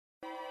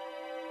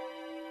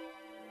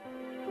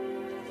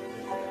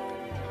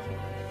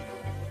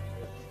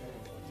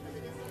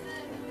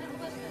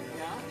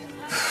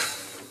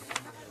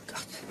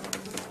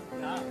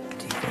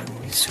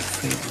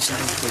zufrieden sein,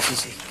 wo sie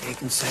sich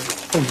gegenseitig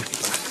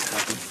umgebracht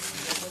haben.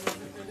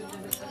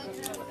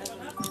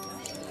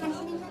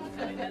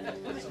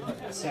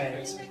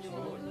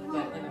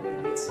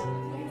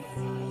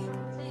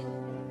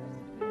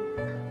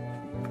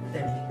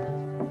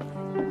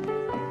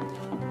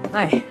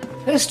 Hi,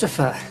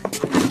 Christopher.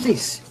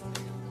 Please,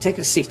 take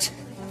a seat.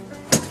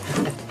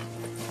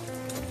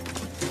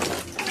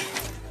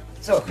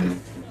 So,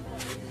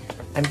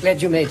 I'm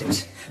glad you made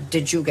it.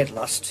 Did you get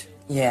lost?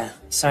 Yeah,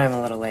 sorry I'm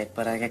a little late,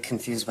 but I get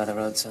confused by the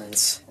road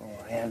signs.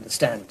 Oh, I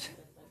understand.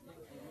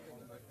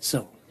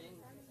 So,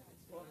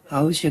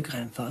 how's your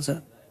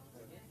grandfather?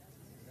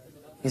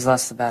 He's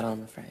lost the battle,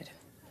 I'm afraid.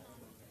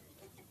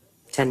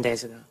 10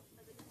 days ago.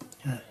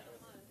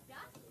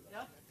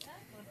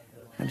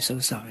 I'm so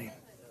sorry.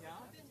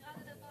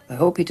 I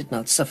hope he did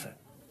not suffer.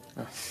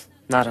 Oh,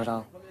 not at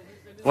all.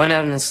 Went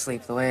out in his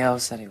sleep, the way Al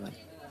said he would.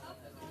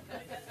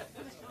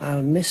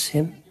 I'll miss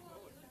him.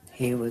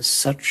 He was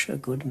such a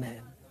good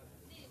man.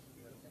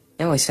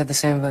 Yeah, well, he said the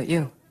same about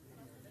you.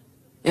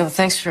 You know,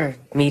 thanks for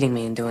meeting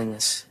me and doing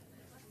this.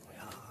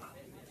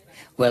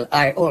 Well,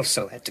 I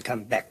also had to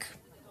come back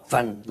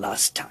one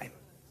last time.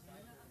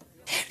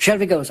 Shall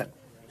we go, then?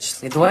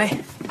 Just lead the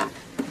way.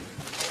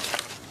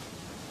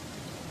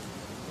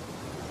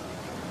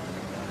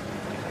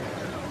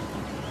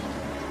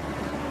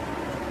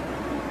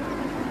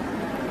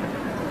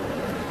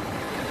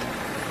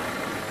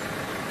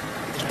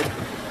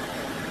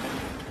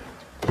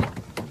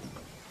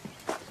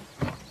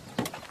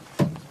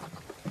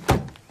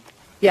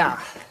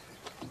 Yeah,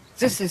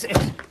 this is it.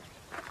 Do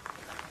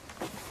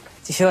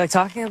you feel like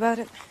talking about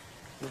it?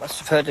 You must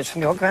have heard it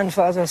from your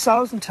grandfather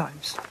 1,000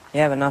 times.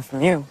 Yeah, but not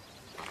from you.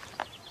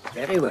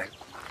 Very well.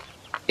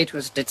 It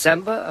was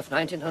December of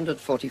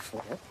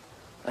 1944,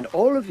 and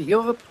all of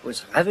Europe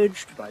was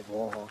ravaged by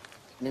war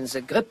and in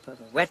the grip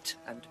of a wet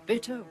and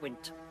bitter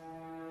winter.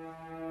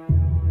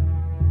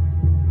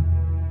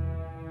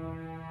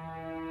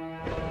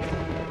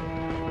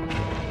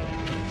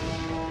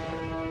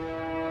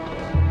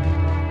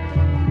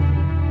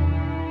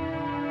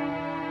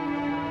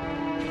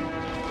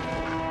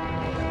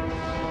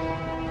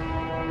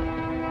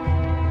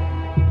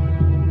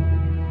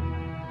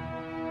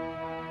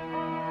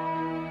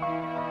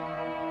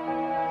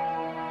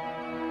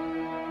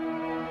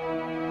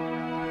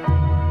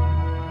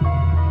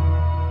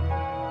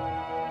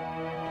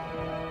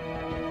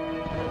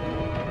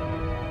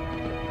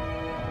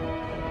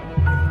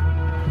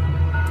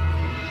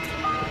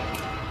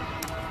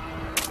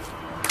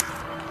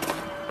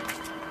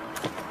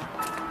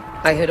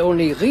 I had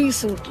only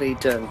recently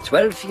turned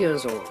 12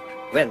 years old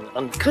when,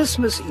 on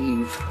Christmas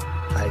Eve,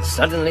 I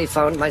suddenly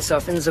found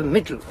myself in the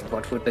middle of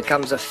what would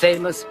become the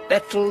famous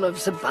Battle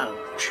of the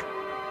Bulge.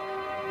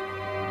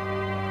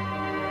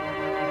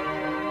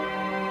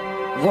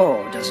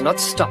 War does not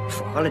stop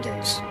for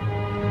holidays.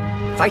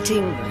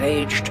 Fighting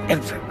raged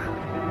everywhere,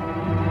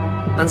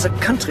 and the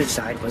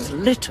countryside was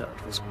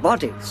littered with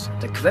bodies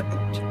and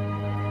equipment.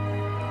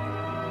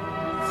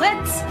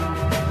 Fritz!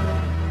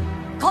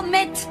 Komm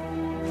mit!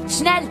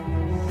 Schnell!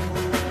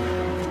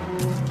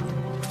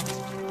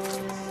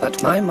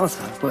 But my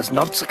mother was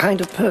not the kind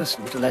of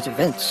person to let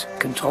events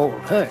control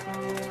her.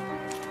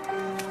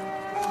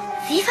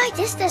 Wie weit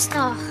ist es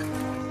noch?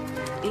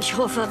 Ich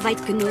hoffe,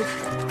 weit genug.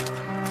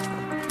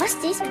 Was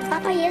ist, wenn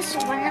Papa jetzt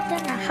zu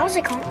Weihnachten nach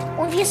Hause kommt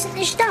und wir sind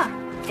nicht da?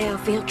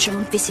 Er wird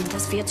schon wissen,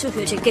 dass wir zur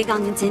Hütte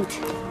gegangen sind.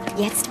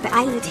 Jetzt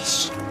beeile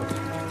dich.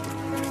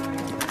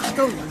 Was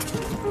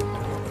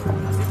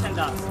ist denn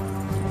das?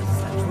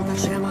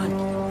 Thomas Sherman.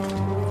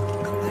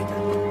 Komm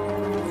weiter.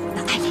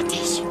 Beeile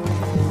dich.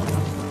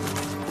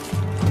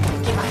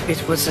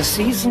 It was a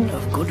season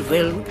of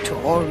goodwill to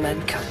all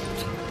mankind.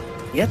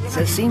 Yet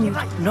there seemed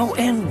no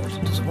end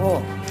to the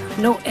war,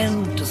 no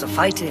end to the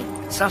fighting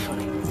and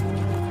suffering.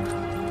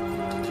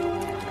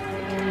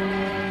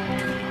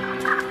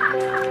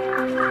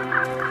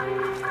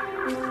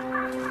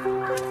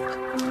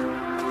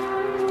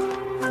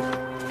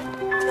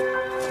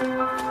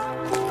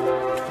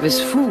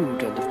 With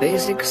food and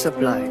basic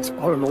supplies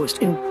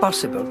almost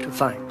impossible to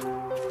find,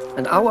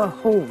 and our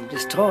home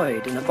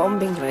destroyed in a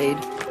bombing raid,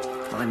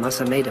 my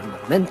mother made a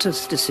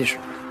momentous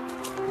decision.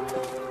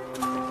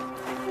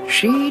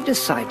 She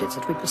decided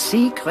that we would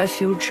seek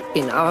refuge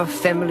in our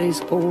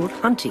family's old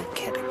hunting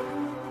cabin.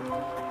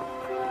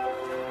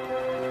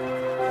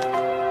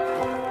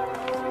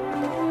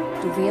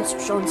 Du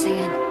wirst schon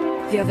sehen.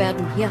 Wir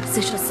werden hier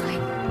sicher sein.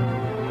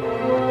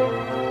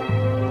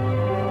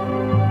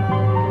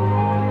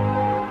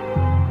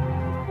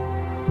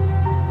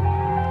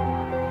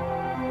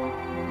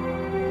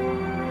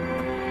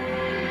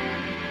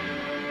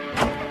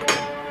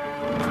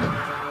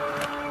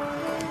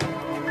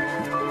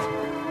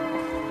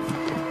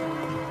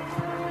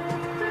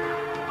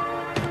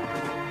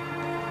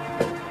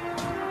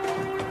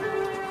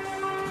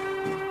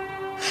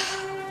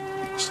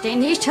 Steh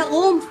nicht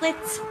herum,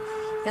 Fritz.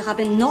 Wir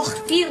haben noch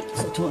viel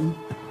zu tun.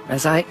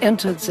 As I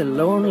entered the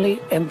lonely,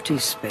 empty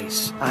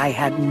space, I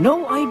had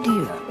no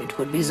idea it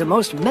would be the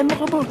most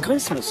memorable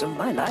Christmas of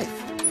my life.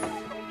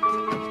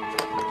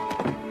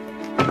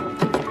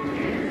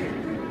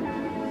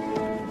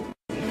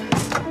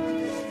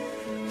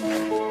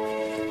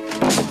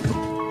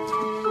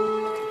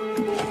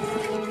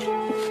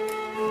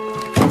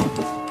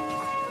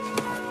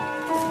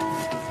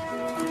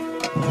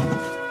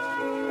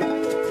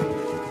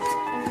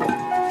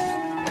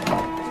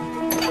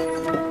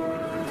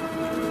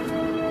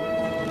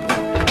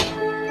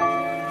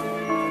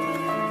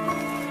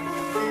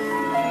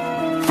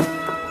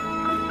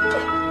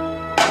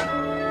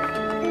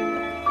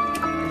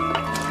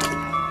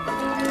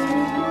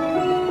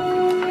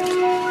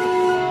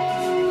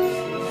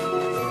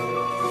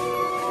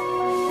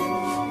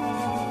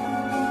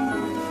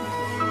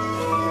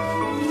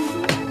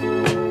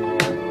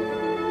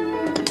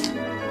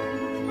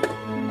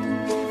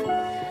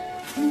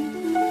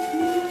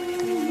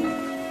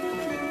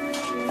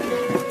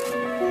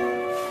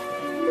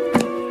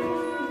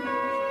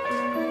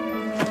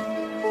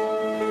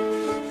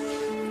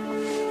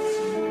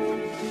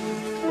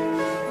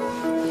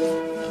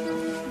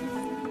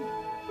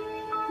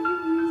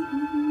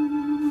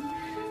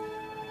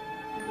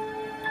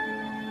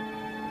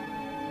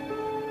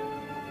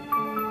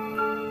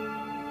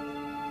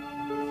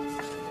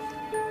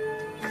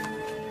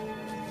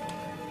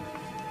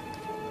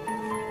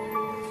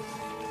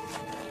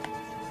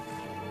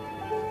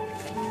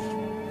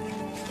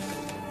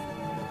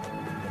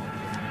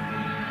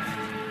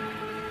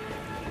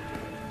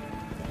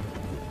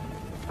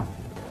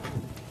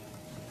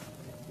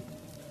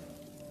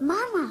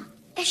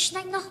 Es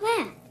schneit noch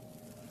mehr.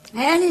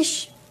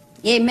 Ehrlich,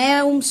 je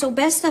mehr, umso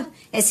besser.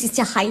 Es ist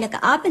ja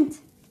heiliger Abend.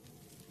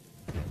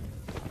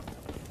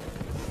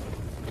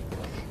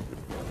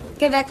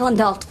 Geh weg von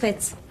dort,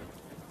 Fritz.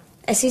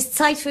 Es ist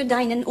Zeit für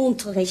deinen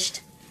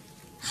Unterricht.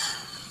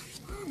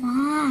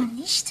 Mama,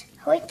 nicht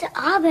heute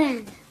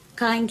Abend.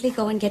 Kindly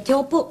go and get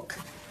your book.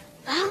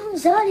 Warum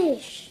soll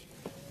ich?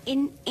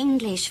 In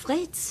English,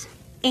 Fritz.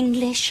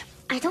 English.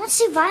 I don't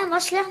see why I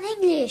must learn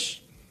English.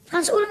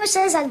 Franz Ulmer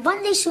says that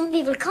one day soon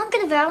we will conquer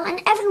the world and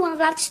everyone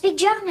will have to speak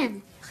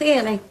German.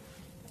 Really?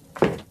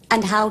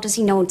 And how does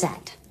he know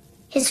that?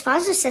 His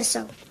father says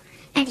so.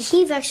 And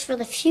he works for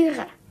the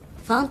Führer.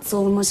 Franz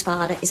Ulmer's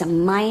father is a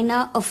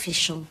minor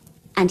official,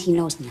 and he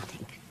knows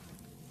nothing.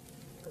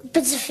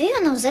 But the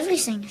Führer knows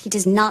everything. He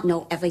does not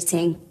know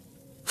everything.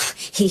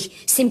 He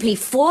simply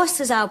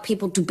forces our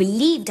people to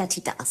believe that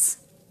he does.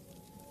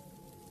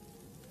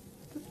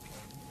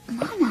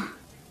 Mama,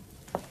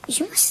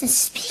 you mustn't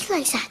speak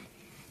like that.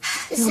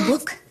 Your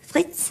book,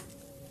 Fritz?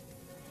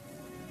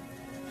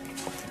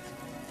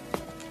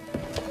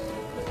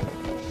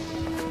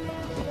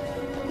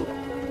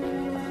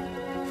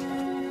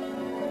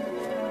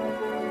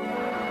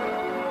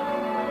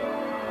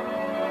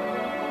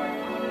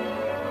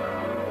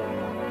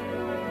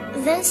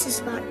 This is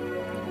what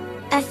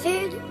I've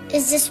heard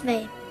is this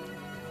way.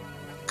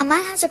 A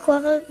man has a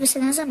quarrel with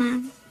another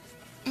man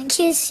and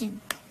kills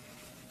him.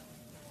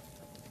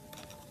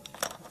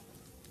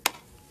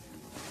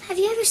 Have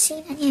you ever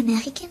seen any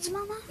Americans,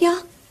 Mama?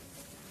 Yeah.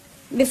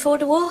 Before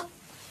the war,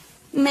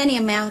 many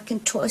American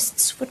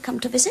tourists would come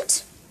to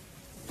visit.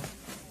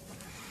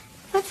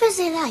 What was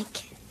they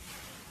like?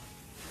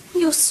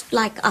 Just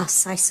like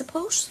us, I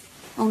suppose.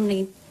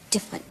 Only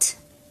different.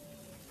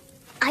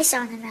 I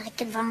saw an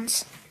American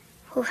once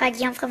who had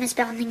young from his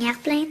burning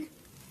airplane.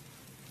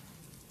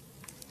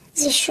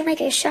 The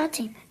shoemaker shot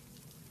him.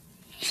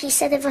 He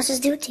said it was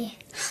his duty.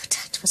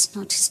 That was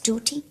not his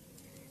duty.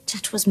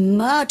 That was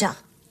murder.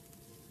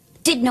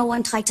 Did no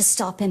one try to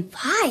stop him?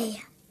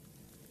 Why?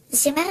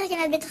 This American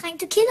had been trying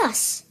to kill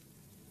us.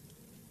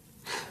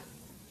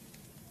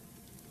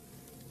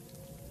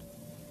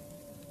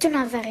 Do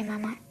not worry,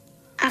 Mama.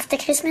 After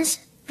Christmas,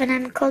 when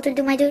I'm called to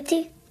do my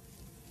duty,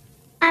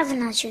 I will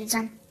not shoot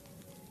them.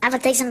 I will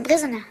take them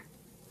prisoner.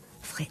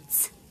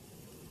 Fritz,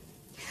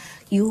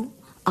 you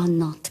are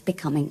not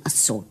becoming a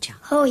soldier.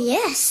 Oh,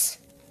 yes.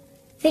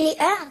 Willie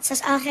Ernst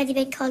has already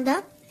been called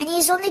up, and he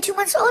is only 2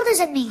 months older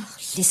than me.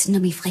 Listen to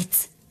me,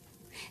 Fritz.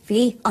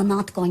 We are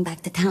not going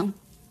back to town.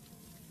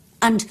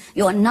 And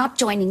you are not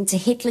joining the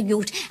Hitler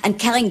Youth and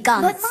carrying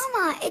guns. But,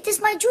 Mama, it is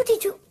my duty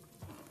to...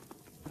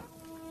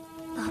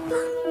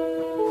 Papa?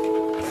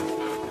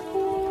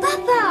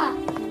 Papa!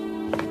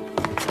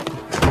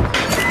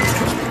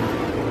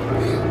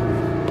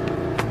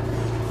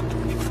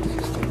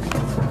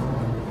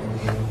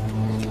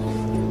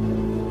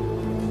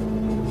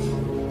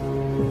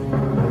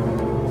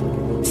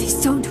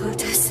 Please don't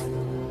hurt us.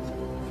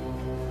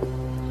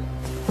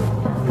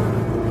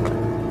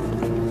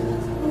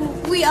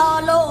 We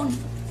are alone.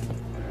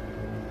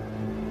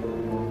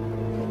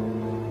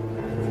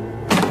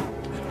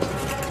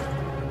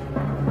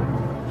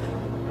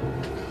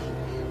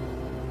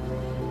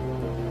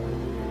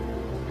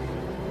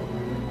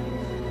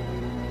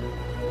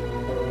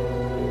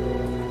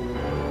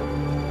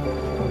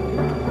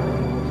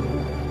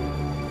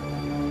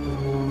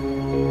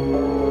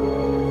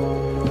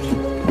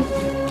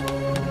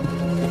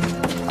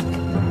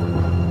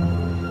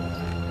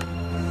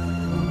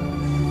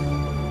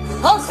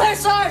 Hold clear,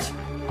 Sarge!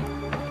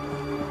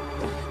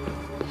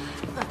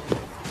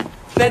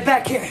 Bed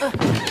back here.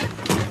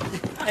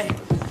 Hey.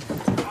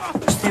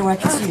 Stay where I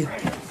can see you.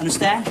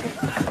 Understand?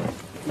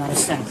 Not a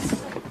cent.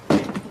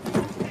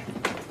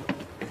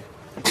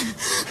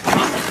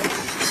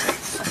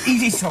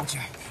 Easy,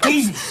 soldier.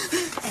 Easy.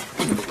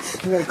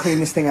 We gotta clean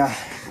this thing out.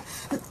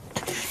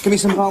 Give me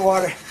some hot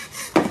water.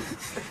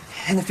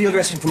 And the field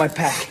dressing for my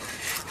pack.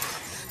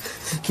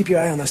 Keep your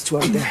eye on those two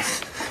out there.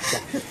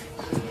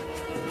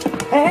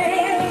 Hey!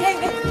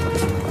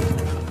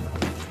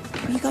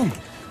 Where you going?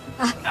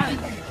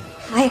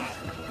 I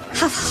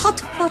have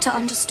hot water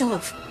on the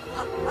stove.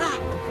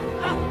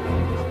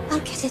 I'll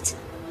get it.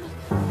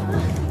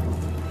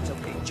 It's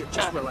okay,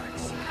 just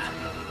relax.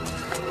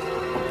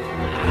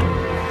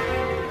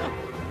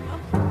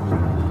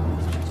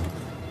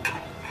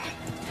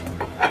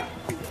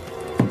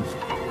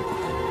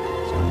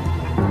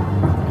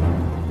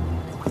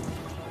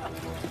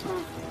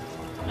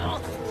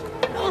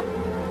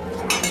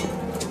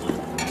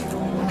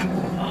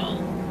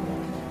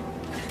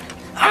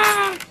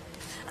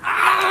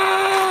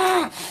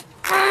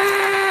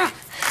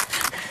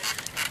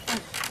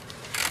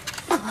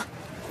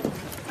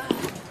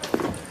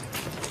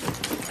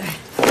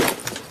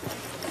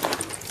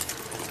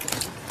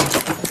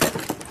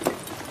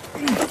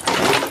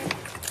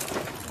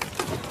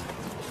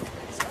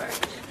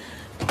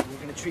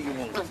 Treat your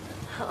wound.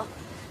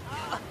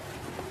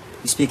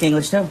 You speak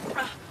English too?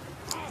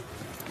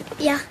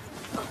 Yeah.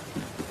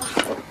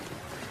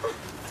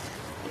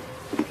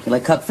 You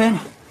like cuck fin?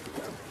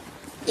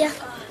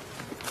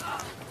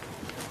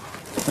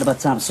 What about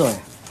Tom Sawyer?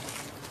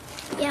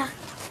 Yeah.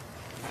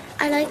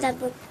 I like that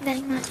book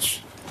very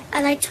much.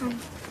 I like Tom.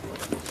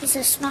 He's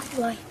a smart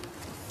boy.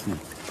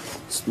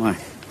 Smart.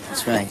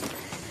 That's right.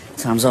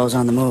 Tom's always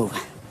on the move.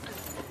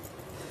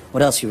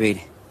 What else you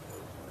read?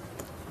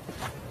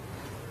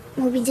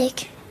 Moby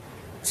Dick.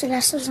 The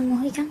Last of the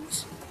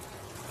Mohicans.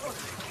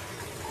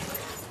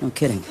 No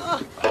kidding.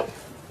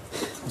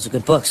 Those are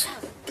good books.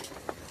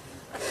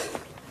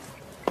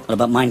 What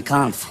about Mein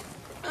Kampf?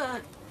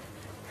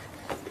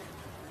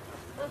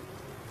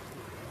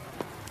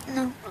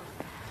 No.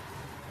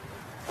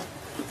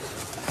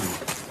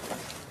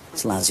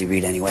 It's a lousy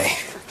read anyway.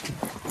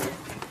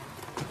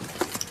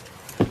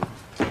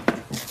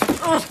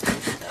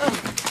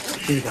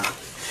 Here you go.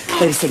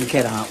 Lady's taking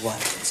care of the hot water.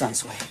 It's on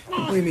its way.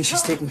 What do you mean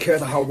she's taking care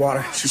of the hot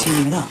water? She's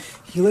heating it up.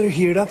 You let her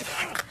heat it up?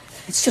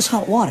 It's just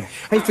hot water.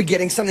 Are you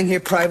forgetting something here,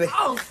 Private?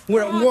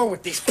 We're at war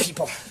with these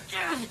people.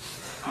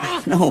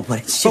 No, but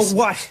it's So just...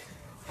 what?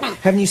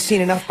 Haven't you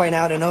seen enough by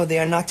now to know they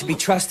are not to be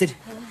trusted?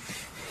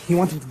 You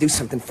want them to do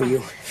something for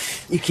you.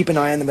 You keep an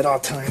eye on them at all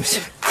times.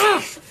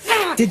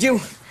 Did you?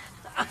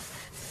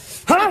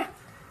 Huh?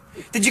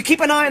 Did you keep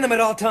an eye on them at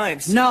all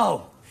times?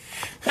 No!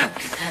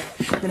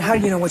 Then how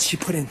do you know what she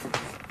put in?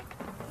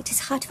 It is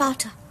hot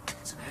water.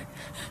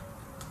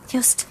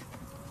 Just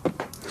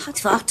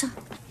hot water.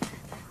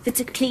 With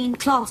a clean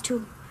cloth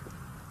to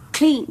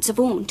clean the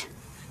wound.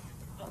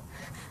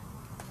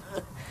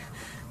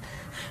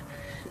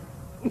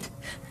 I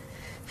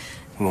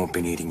won't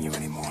be needing you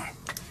anymore.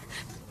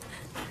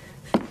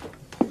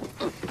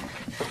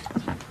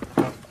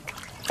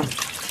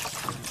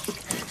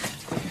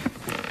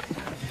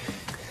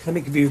 Let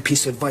me give you a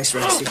piece of advice,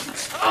 Roxy.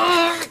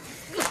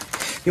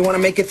 You want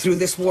to make it through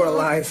this war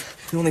alive,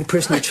 the only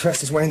person you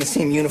trust is wearing the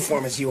same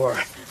uniform as you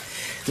are.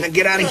 Now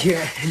get out of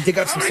here and dig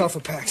up some sulfur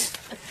packs.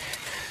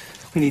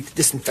 We need to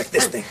disinfect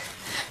this thing.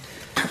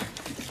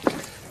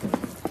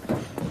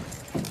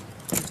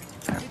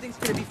 Everything's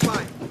gonna be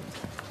fine.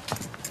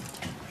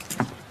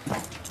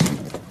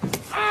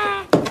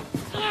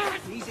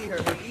 Easy,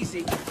 Herbie,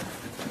 easy.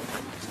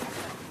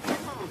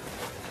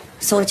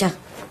 Soldier,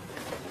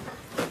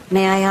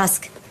 may I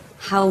ask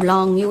how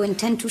long you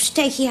intend to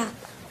stay here?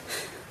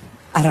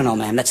 I don't know,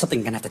 ma'am. That's something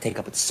I'm gonna have to take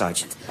up with the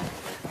sergeant.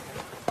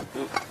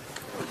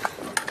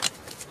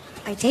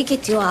 I take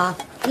it you are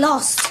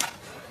lost.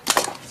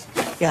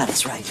 Yeah,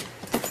 that's right.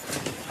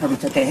 Herbie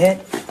took a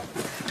hit,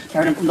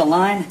 carried him from the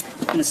line,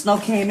 and the snow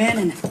came in,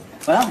 and,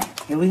 well,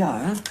 here we are,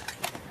 huh?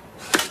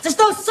 There's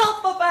no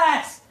sulfur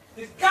bags!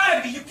 There's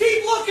gotta be. You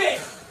keep looking.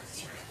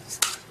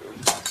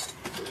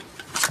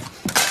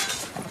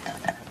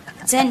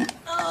 Then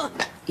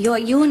your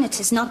unit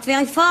is not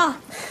very far.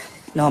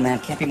 No, ma'am,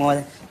 can't be more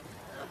than...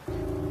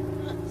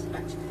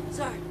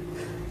 Sarge.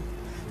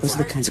 Those are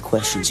the kinds of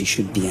questions you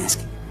shouldn't be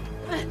asking.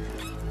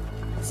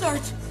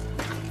 Sarge.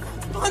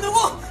 On the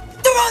wall!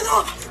 They're on the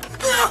wall!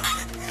 No!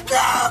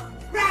 No!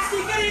 Roxy,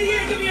 get in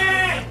here. Give me a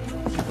hand.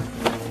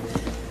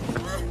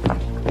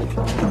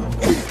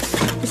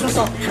 There's no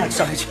sulfur bags,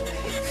 Sarge.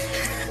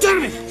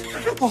 Damn it!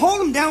 Well,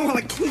 hold him down while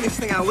I clean this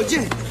thing out, would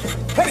you?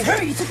 Hurry,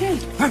 hurry, it's okay.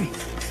 Hurry,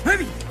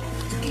 hurry.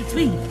 It's okay, it's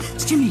me.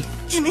 It's Jimmy.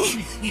 Jimmy!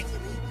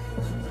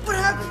 What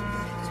happened?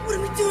 What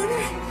are we doing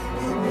here?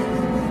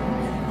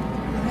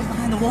 Right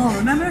behind the wall,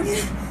 remember?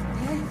 Yeah.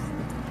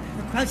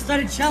 The crowd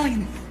started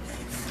shelling,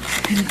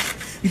 and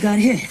you got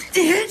hit.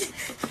 Did?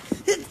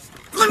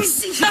 Let me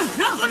see.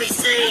 No, let me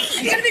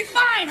see. You're gonna be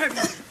fine, Herbie.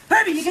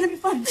 Herbie, you're gonna be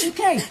fine. It's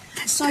okay.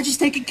 Sarge is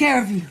taking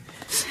care of you.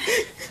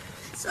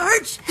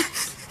 Sarge!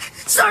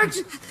 Sarge!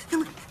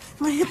 Am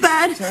I hit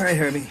bad? It's all right,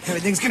 Herbie.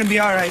 Everything's gonna be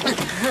all right.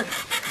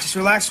 Just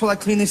relax while I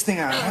clean this thing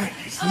out, all right?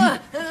 It's good.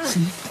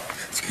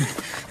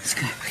 It's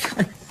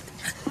good.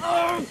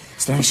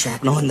 Is there any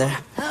shrapnel in there?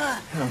 I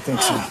don't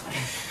think so.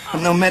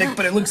 I'm no medic,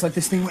 but it looks like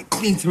this thing went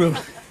clean through.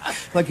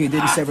 Lucky it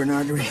didn't sever an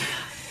artery.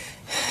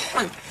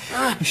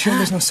 You sure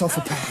there's no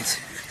sulfur packets?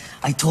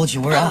 I told you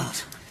we're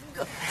out.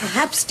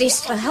 Perhaps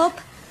this will help.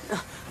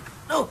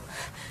 No.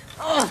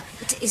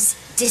 It is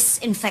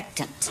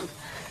disinfectant.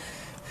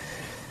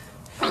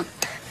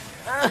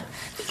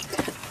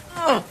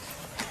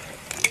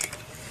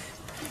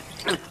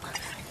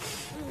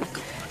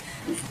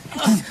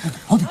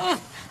 Hold on.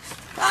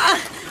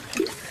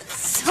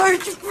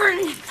 Sarge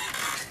burning.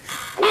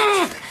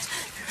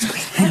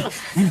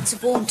 The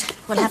wound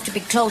will have to be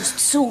closed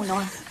soon,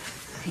 or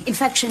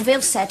infection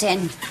will set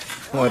in.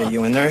 What, are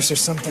you a nurse or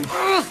something?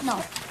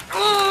 No,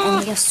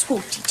 only a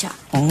school teacher.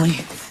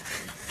 Only?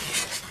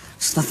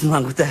 There's nothing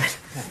wrong with that.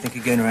 Think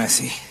again,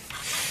 Rassi.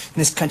 In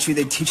this country,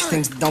 they teach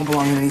things that don't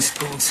belong in any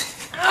schools.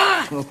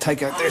 Little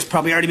tyke out there's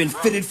probably already been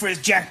fitted for his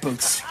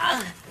jackboots.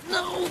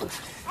 No.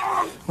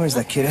 Where's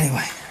that kid,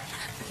 anyway?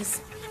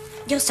 He's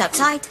just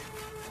outside,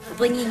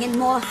 bringing in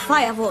more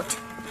firewood.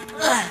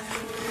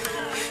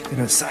 Get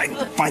outside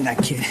and find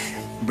that kid.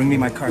 Bring me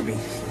my carbine.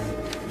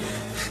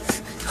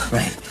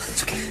 Right.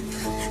 It's okay.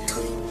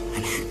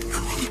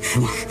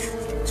 Come on.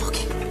 It's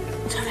okay.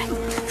 It's all right.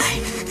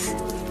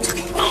 It's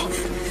okay.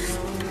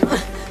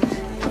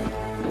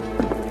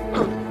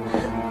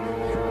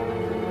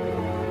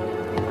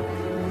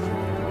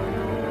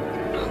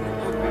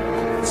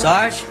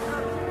 Sarge?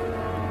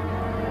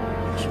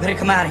 You better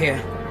come out here.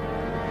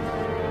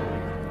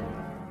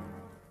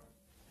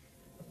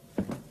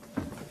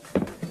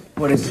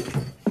 What is it?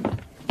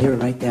 You're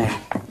right there.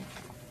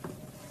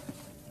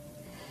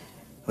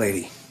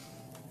 Lady,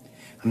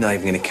 I'm not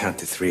even gonna count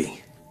to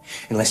 3.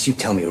 Unless you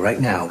tell me right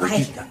now what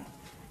you've done.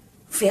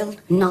 Will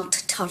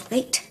not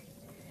tolerate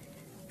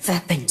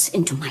weapons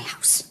into my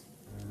house.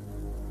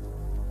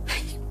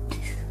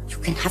 You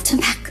can have them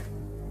back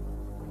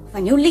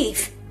when you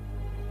leave.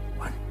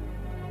 What?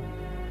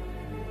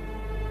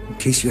 In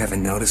case you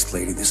haven't noticed,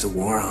 lady, there's a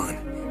war on,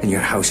 and your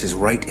house is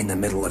right in the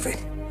middle of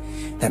it.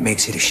 That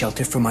makes it a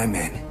shelter for my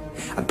men,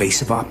 a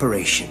base of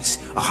operations,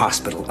 a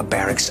hospital, a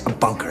barracks, a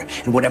bunker,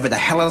 and whatever the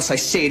hell else I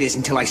say it is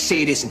until I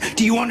say it isn't.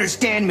 Do you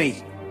understand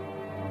me?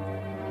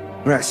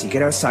 Rusty,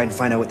 get outside and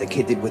find out what the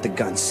kid did with the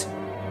guns.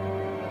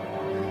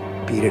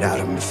 Beat it out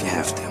of him if you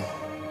have to.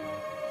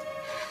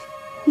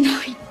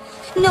 No,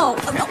 no,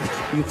 no,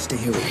 You stay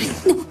here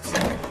with me.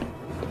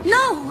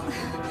 no!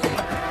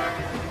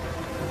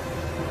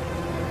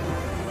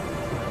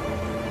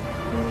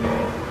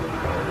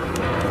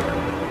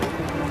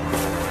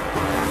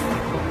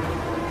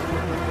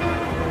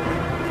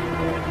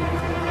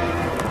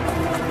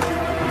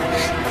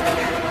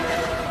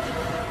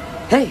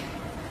 Hey,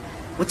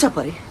 what's up,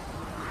 buddy?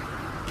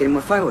 Getting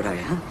more firewood, are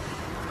you, huh?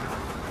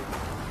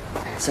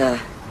 It's a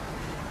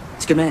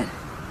good man.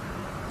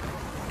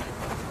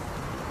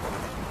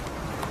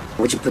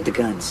 Where'd you put the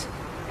guns?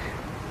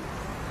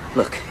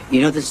 Look,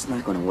 you know this is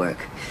not gonna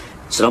work,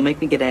 so don't make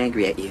me get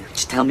angry at you.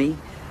 Just tell me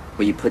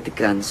where you put the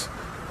guns,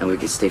 and we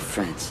can stay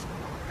friends.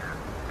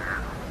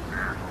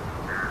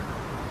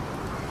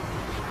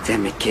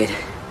 Damn it, kid.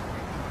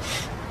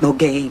 No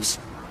games.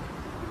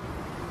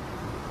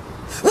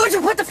 Where'd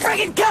you put the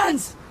friggin'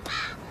 guns?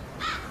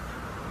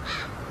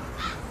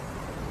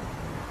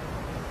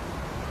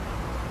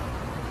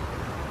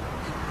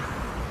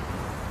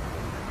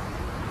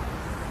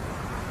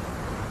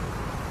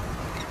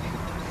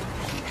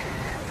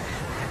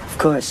 Of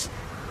course.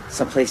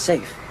 Someplace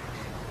safe.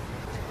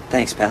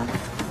 Thanks, pal.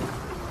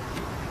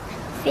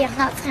 We are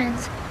not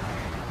friends.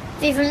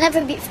 We will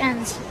never be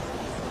friends.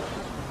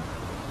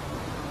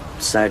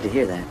 Sorry to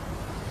hear that.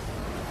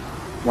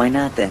 Why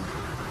not, then?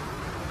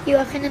 You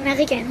are an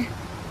American.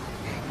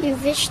 You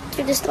wish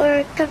to destroy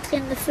our country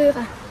and the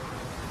Führer.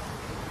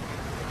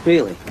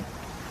 Really?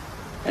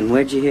 And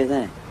where'd you hear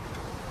that?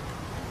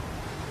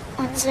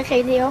 On the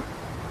radio.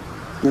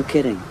 No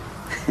kidding.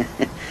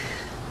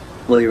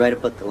 Well, you're right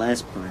about the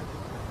last part.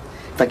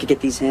 If I could get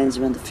these hands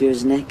around the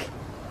Führer's neck,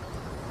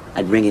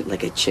 I'd wring it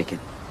like a chicken.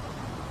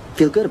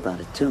 Feel good about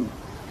it, too.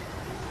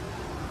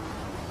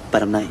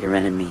 But I'm not your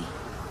enemy.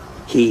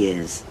 He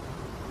is.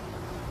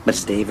 But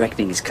his day of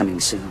reckoning is coming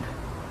soon.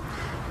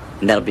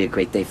 And that'll be a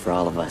great day for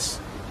all of us,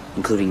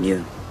 including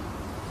you.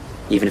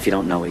 Even if you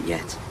don't know it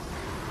yet.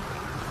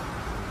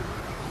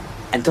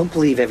 And don't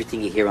believe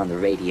everything you hear on the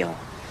radio.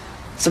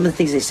 Some of the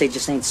things they say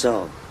just ain't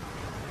so.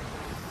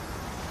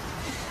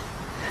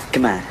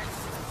 Come on,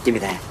 give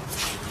me that.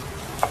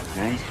 All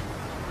right?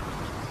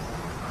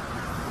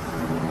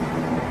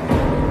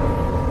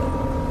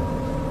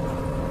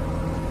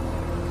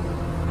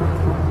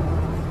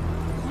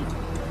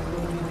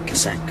 Get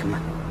inside, come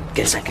on.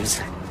 Get inside, get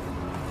inside.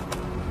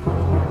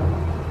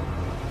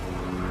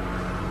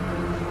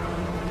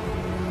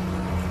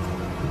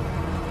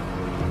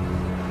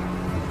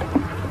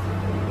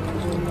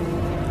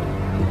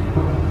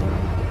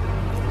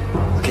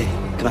 Okay,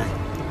 come on.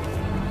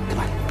 Come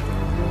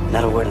on.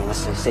 Not a word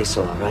unless I say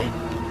so, all right?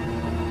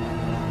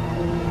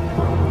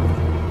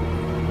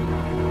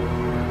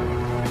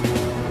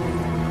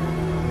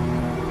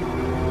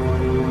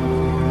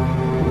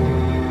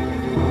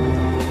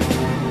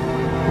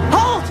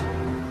 Hold!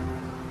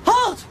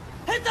 Hold!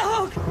 Hit the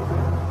hook!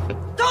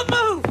 Don't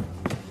move!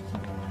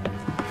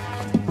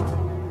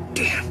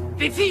 Damn.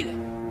 Wie viele?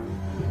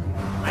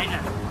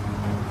 Einer.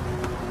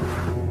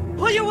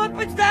 Pull your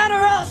weapons down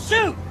or I'll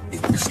shoot!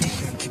 Stay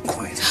here and keep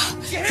quiet.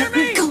 You hear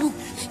me? Go!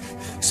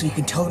 So you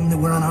can tell them that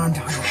we're unarmed? I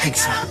don't think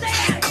so.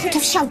 Could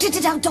have shouted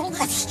it out, don't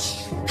let me.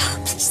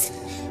 Please,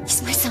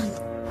 he's my son.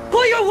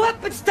 Pull your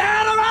weapons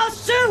down or I'll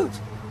shoot!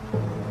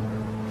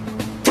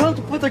 Tell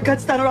them to put their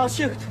guns down or I'll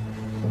shoot.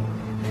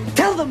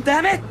 Tell them,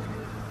 damn it!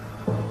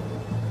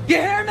 You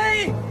hear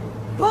me?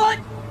 Put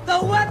the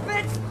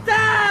weapons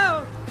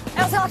down!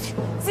 Er sagt,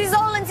 Sie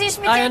sollen sich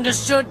mit I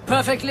understood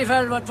perfectly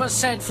well what was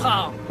said,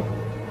 Frau.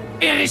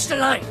 Ist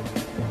allein.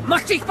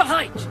 Mach dich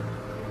bereit.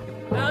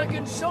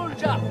 American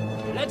soldier,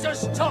 let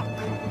us talk.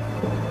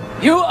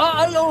 You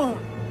are alone,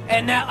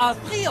 and there are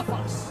 3 of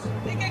us.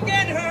 Think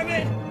again,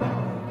 Herman!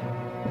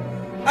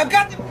 I've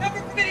got them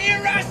covered from in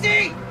here,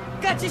 Rusty!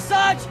 Got you,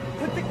 Sarge!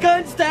 Put the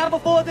guns down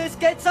before this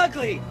gets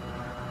ugly!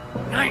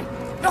 Nein,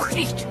 noch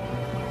nicht.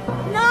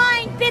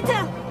 Nein,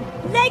 bitte!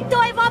 Legt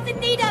eure Waffen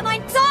nieder,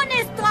 mein Sohn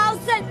ist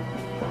draußen!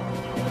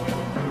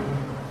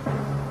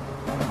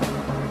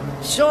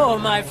 So,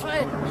 my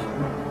friend,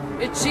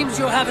 it seems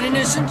you have an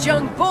innocent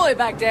young boy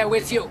back there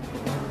with you.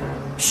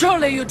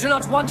 Surely you do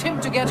not want him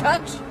to get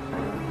hurt?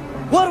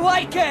 What do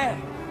I care?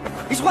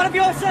 He's one of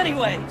yours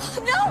anyway.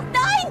 No,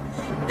 nein!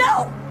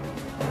 No!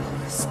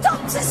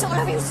 Stop this, all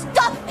of you!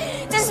 Stop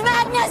this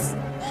madness!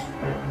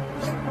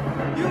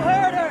 You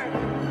heard her.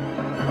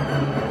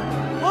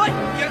 Put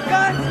your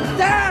guns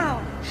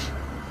down.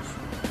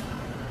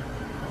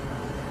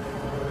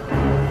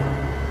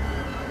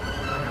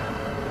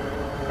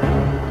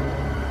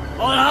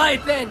 All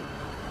right, then.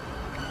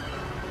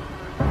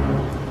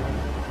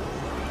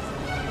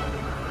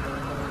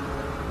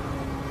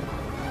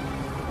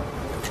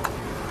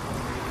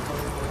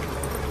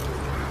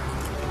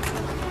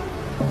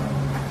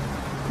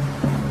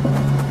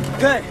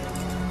 Good.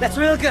 That's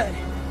real good.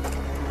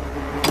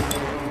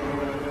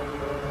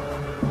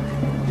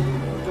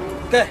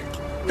 Good.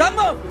 Don't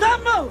move!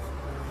 Don't move!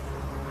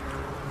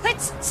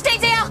 Fritz, stay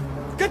there!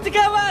 Good to go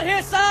out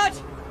here, Sarge!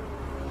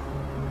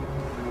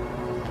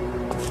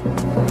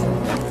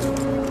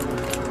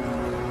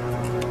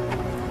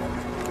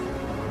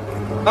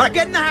 All right,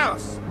 get in the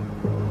house.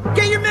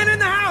 Get your men in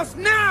the house,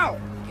 now!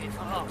 Geh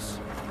voraus.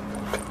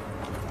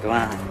 Go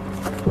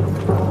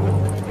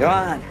on. Go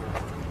on.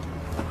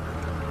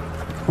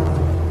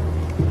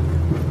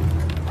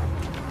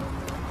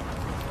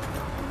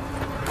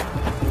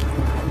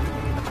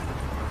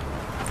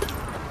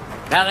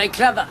 Very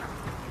clever.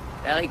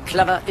 Very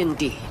clever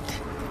indeed.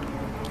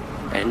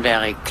 And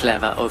very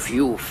clever of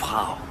you,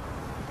 Frau.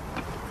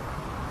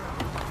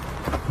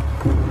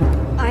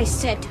 I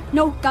said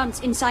no guns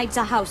inside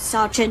the house,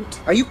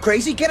 Sergeant. Are you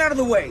crazy? Get out of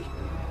the way.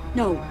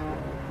 No.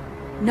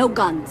 No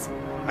guns.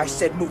 I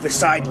said move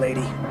aside,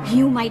 lady.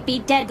 You might be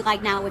dead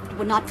right now if it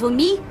were not for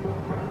me.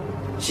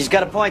 She's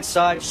got a point,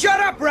 Sarge. Shut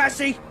up,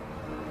 Rassie!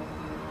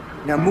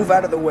 Now move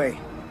out of the way.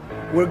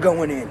 We're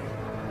going in.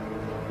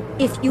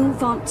 If you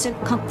want the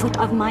comfort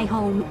of my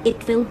home,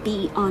 it will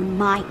be on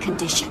my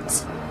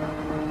conditions.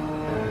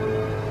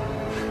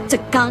 The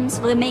guns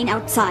remain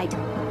outside.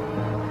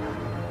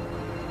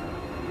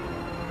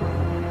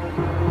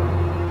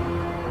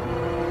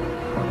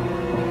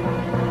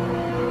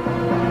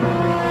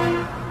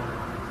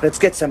 Let's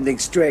get something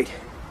straight.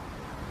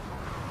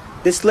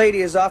 This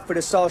lady has offered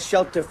us all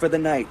shelter for the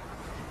night.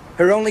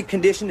 Her only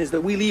condition is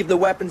that we leave the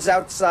weapons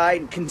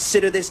outside and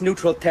consider this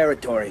neutral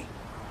territory.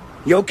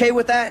 You okay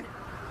with that?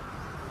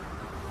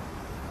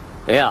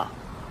 Yeah.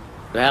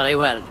 Very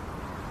well.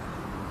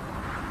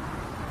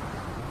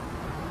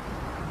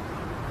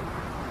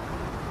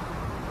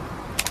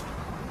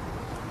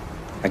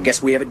 I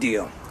guess we have a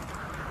deal.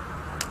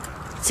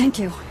 Thank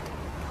you.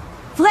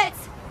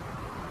 Fritz!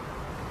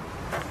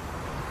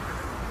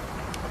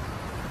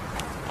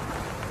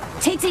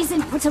 Take these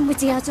and put them with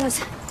the others.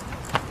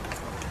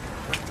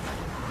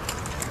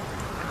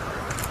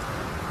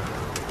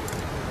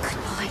 Good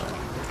boy.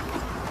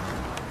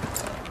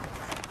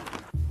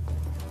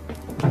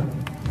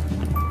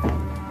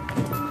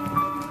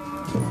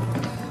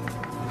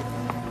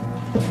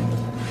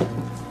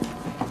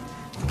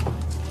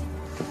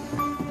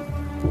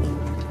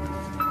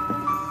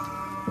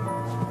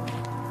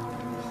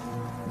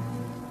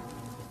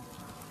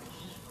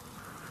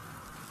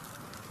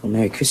 Well,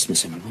 Merry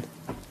Christmas, everyone.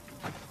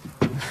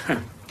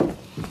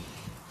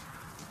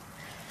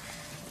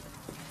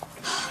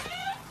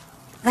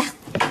 Well,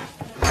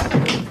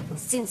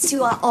 since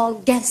you are all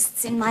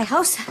guests in my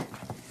house,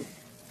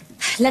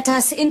 let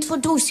us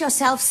introduce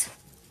yourselves.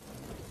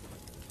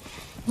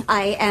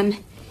 I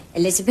am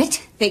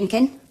Elizabeth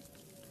Binken,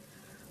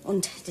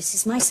 and this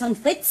is my son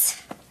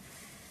Fritz.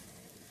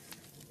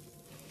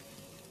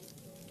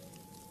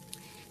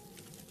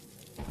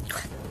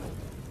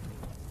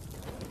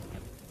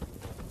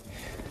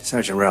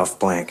 Sergeant Ralph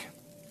Blank.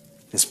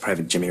 This is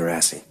Private Jimmy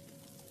Rassie.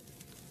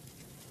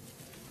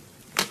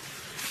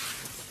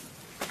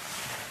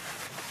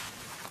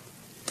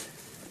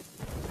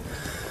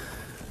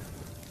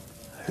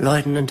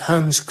 Lieutenant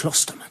Hans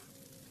Klostermann.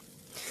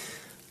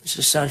 This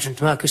is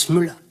Sergeant Markus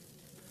Müller.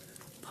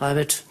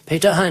 Private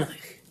Peter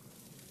Heinrich.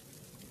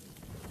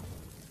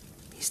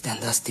 Ist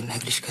denn das die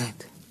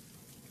Möglichkeit?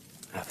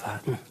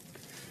 Erwarten.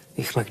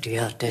 Ich mag die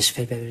Art des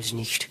Wettbewerbs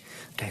nicht.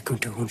 Der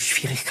könnte uns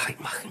Schwierigkeit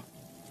machen.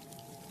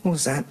 What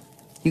was that?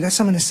 You got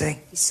something to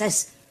say? He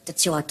says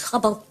that you are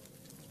trouble.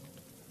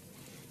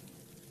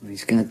 Well,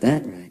 he's got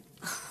that right.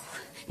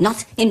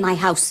 Not in my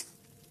house.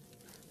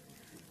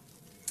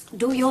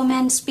 Do your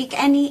men speak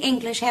any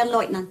English, Herr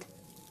Lieutenant?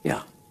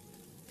 Ja,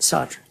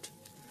 Sergeant.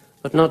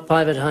 But not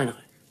Private Heinrich.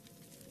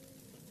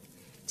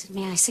 Then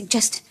may I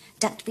suggest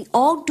that we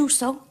all do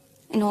so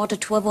in order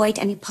to avoid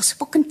any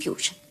possible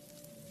confusion?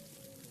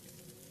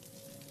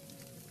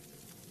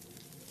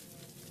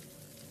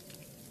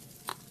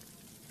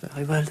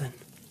 Very well then.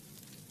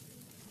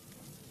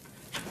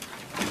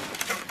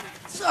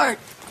 Sarge!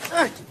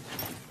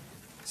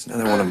 It's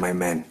another one of my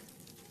men.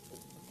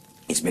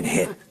 He's been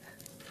hit.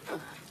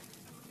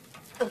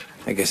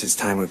 I guess it's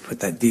time we put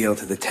that deal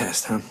to the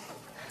test, huh?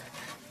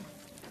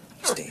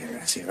 You stay here,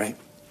 Rassie, right?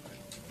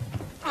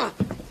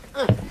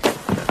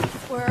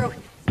 Where are we?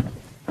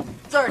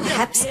 Sergeant!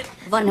 Perhaps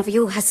one of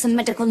you has some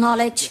medical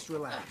knowledge. Just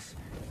relax.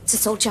 The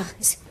soldier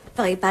is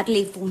very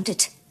badly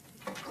wounded.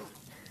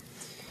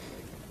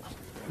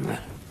 Well,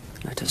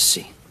 let Let us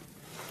see.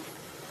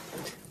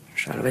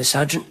 Shall we,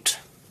 Sergeant?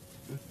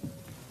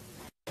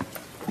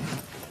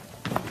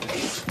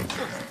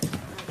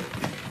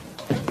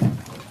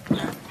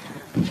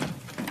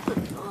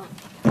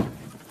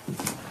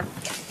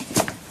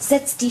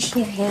 Setz dich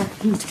hierher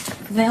und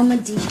wärme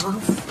dich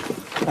auf.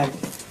 Danke.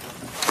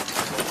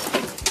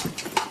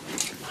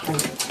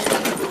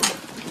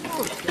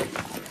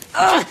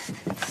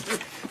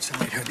 It's all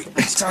right, Herbie.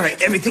 It's all right.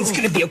 Everything's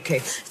gonna be okay.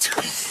 It's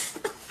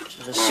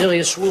a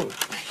serious wound.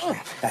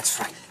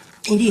 That's right.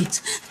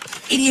 Idiot.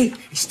 Idiot.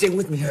 Stay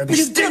with me, Herbie.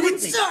 Stay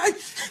with me.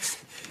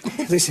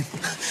 Listen,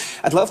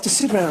 I'd love to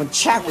sit around and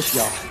chat with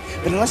y'all,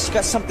 but unless you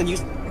got something you...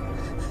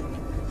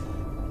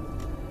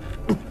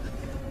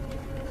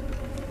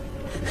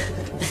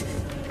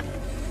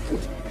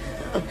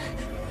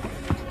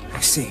 I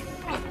see.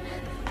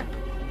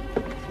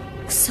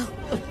 So,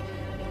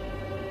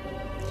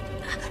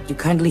 You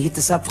kindly hit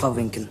this up, Frau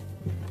Winkel.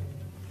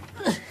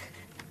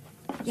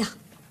 ja.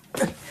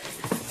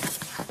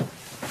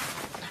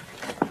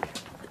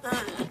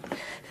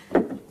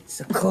 It's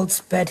a cold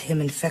spat him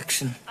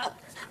infection.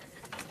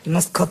 You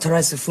must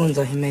cauterize the wound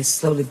or he may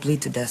slowly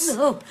bleed to death.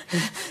 No,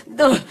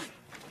 no.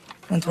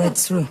 Don't wait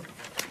through.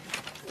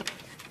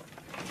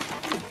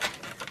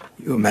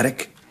 You a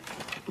medic?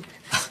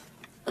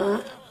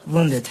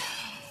 Wounded.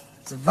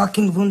 The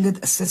walking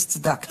wounded assists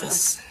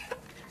doctors.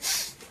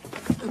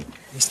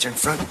 Eastern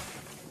Front.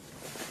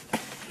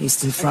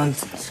 East in front,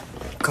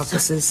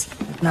 Caucasus,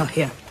 now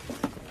here.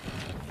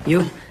 You?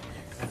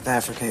 North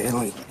Africa,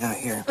 Italy, now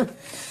here.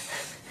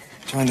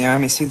 Join the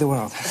army, see the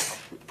world.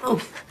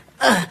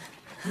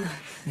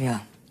 Ja.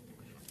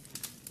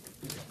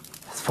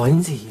 Was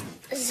wollen Sie hier?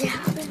 Sie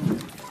haben...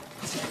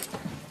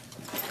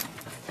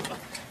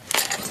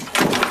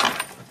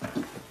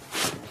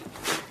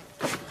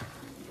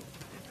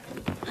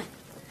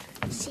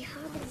 Sie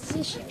haben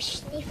sich im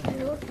Schnee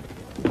verloren.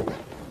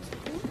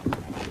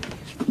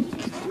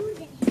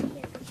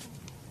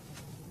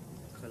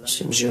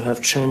 Seems you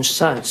have changed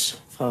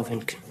sides, Frau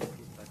Winkel.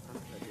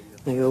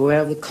 Are you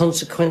aware of the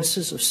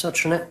consequences of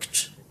such an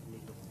act?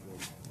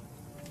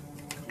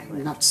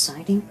 We're not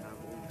siding.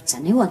 It's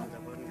anyone.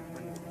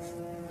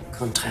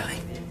 Contrary.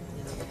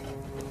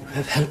 You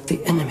have helped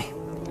the enemy.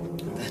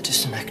 That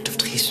is an act of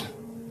treason.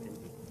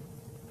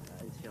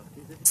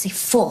 They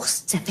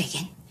forced their way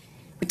in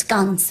with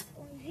guns.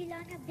 Und wie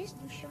lange bist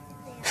du schon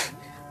in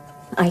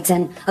der... I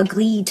then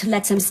agreed to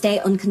let them stay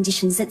on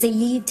conditions that they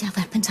leave their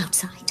weapons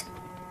outside.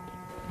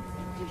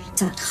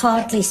 That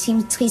hardly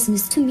seemed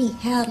treasonous to me,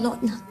 Herr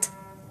Leutnant.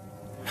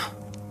 No.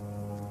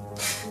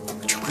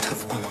 But you could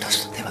have warned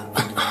us that they were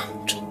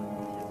unarmed.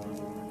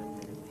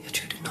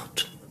 Yet you did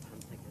not.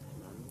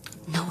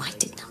 No, I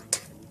did not.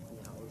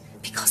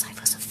 Because I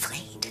was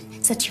afraid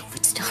that you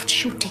would start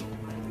shooting.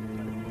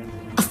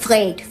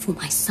 Afraid for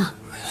my son.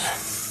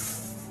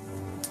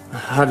 I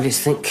hardly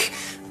think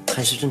the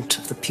President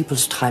of the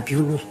People's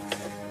Tribunal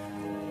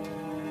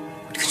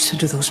would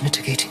consider those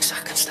mitigating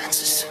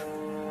circumstances.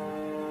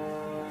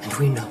 And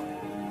we know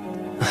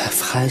Herr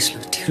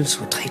Freisler deals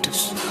with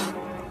traitors.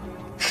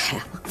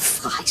 Herr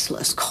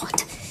Freisler's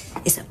court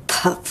is a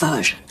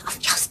perversion of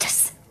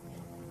justice.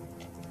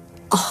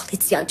 All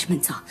its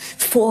judgments are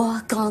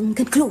foregone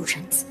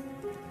conclusions.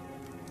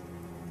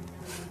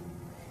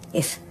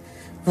 If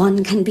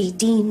one can be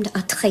deemed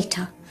a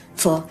traitor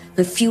for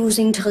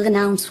refusing to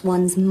renounce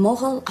one's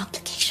moral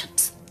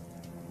obligations,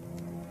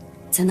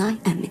 then I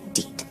am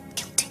indeed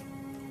guilty.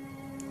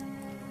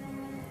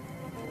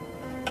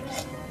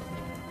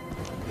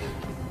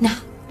 Now,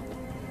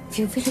 if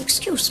you will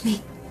excuse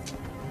me.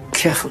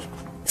 Careful,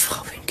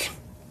 Frau Winkel.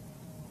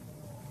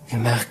 The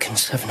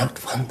Americans have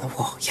not won the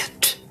war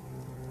yet.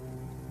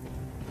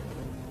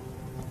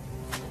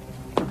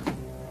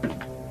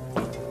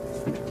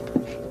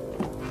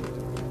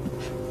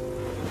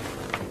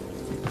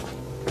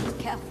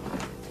 Careful,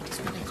 it is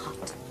very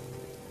hot.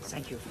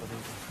 Thank you, Frau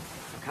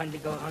Winkel. Kindly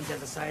go around the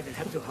other side and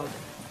help to hold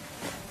him.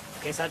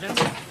 Okay, Sergeant?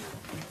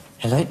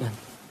 Herr Leutnant,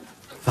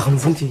 warum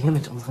sind wir hier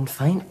mit unseren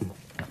Feinden?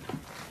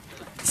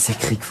 Ist der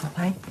Krieg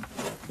vorbei?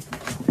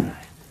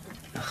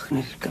 Noch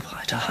nicht,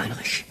 Gebreiter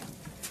Heinrich.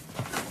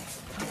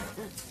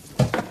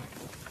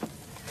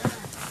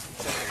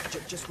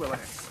 Just relax.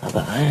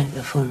 Aber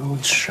einige von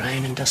uns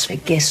scheinen das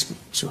vergessen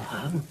zu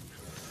haben.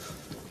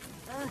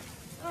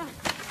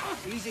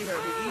 Easy,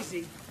 Herbie,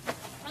 easy.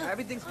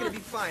 Everything's gonna be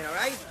fine, all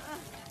right?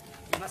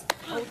 You must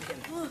hold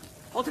him.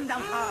 Hold him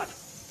down hard.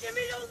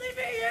 Jimmy, don't leave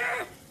me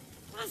here!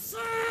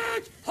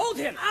 Hold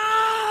him!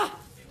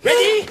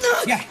 Ready?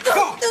 Yeah,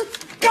 go!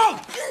 Go!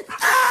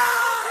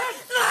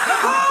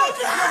 Come on,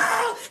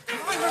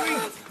 Herbie!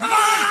 Come on,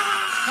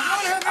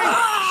 Herbie!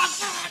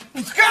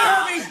 Let's go,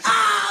 Herbie!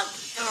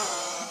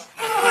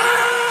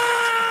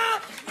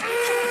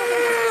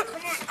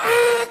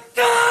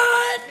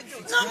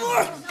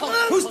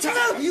 Who's tough?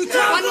 Are you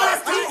tough? One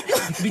last time!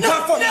 Be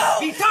tough for me!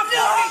 Be tough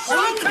for me!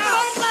 One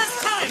last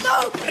time! No!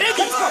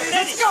 Ready?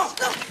 Let's go!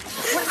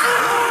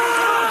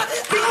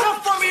 Be tough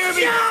for me,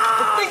 Herbie!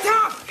 Be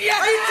tough!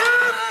 Are you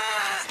tough?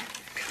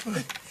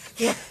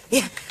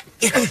 Yeah.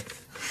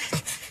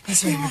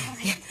 That's right, man.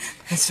 Yeah,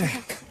 that's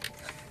right.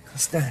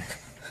 It's done.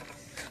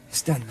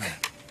 It's done, man.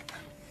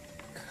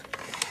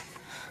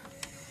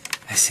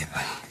 That's it,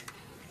 buddy.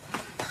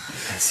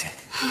 That's it.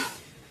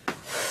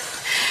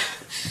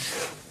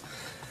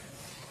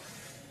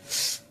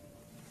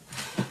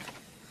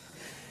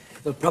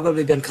 He'll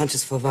probably be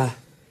unconscious for a while.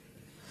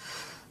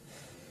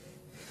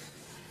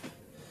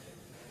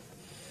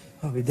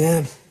 I'll be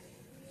damned.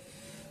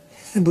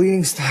 The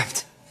bleeding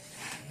stopped.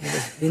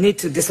 You need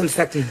to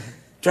disinfect and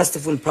dress the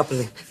wound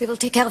properly. We will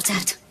take care of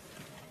that.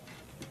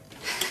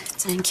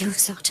 Thank you,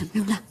 Sergeant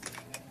Mueller.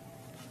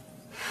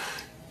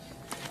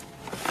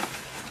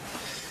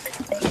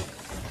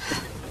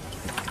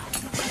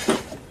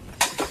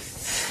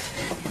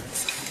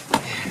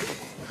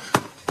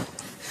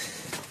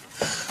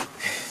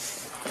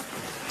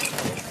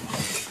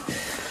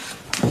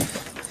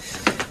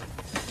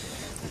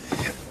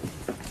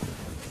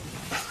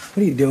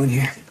 What are you doing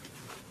here?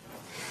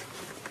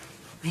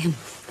 I am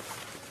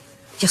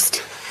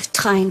just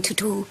trying to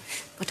do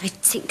what I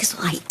think is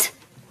right.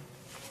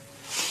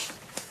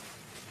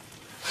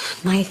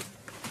 My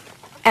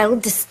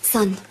eldest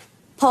son,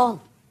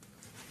 Paul,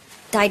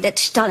 died at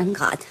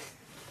Stalingrad.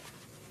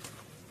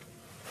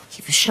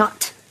 He was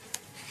shot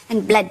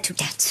and bled to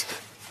death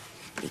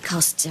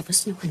because there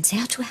was no one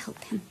there to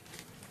help him.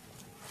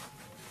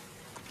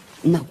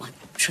 No one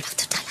should have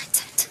to die like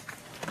that.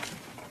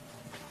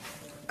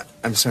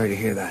 I'm sorry to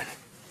hear that.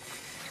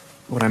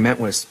 What I meant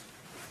was,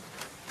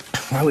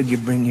 why would you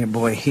bring your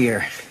boy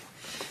here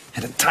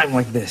at a time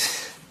like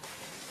this?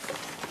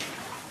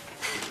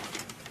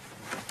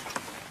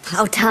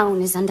 Our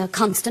town is under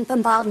constant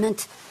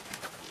bombardment.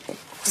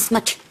 It's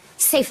much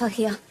safer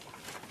here.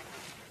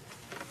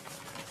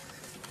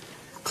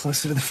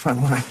 Closer to the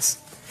front lines.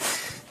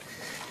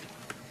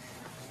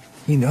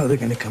 You know they're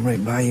gonna come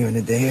right by you in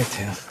a day or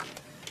two.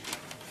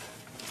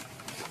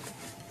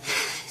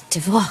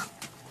 The war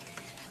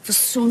will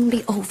soon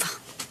be over.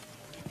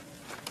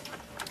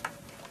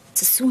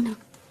 The sooner,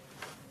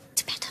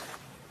 the better.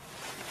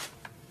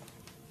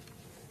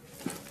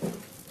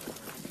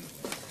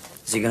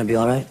 Is he gonna be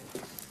all right?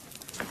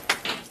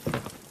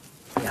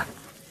 Yeah.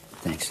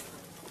 Thanks.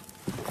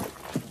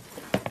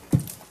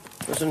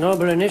 It was a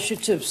noble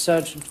initiative,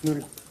 Sergeant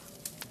Mueller.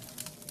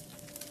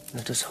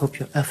 Let us hope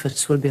your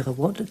efforts will be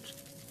rewarded.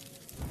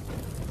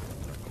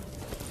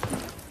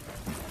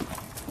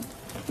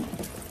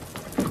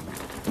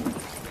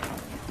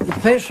 The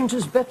patient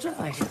is better,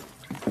 I hear.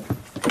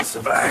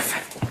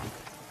 Survive.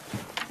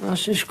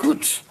 Das ist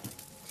gut.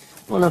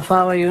 One of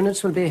our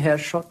units will be here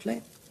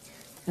shortly,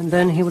 and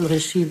then he will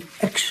receive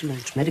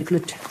excellent medical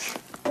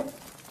attention.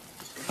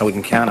 I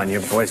wouldn't count on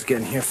your boys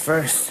getting here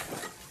first.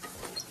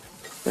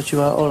 But you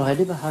are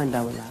already behind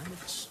our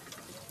lines.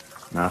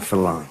 Not for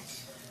long.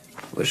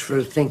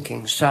 Wishful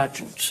thinking,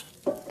 Sergeant.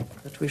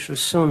 But we shall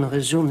soon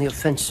resume the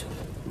offensive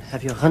and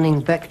have you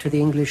running back to the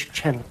English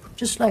Channel,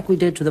 just like we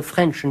did to the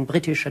French and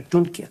British at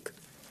Dunkirk.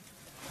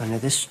 Only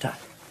this time,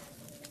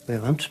 we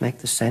won't make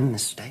the same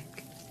mistake.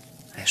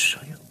 I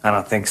assure you. I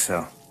don't think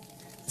so.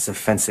 This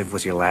offensive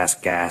was your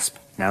last gasp.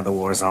 Now the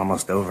war's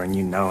almost over and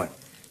you know it.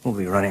 We'll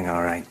be running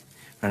all right.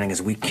 Running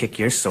as we kick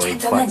your sorry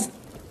butt.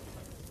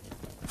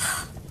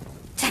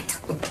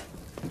 Gentlemen,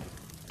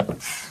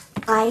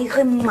 I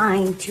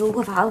remind you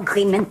of our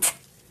agreement.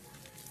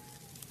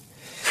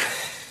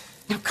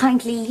 Now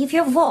kindly leave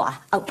your war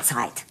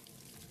outside.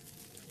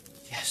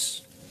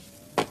 Yes.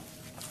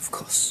 Of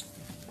course.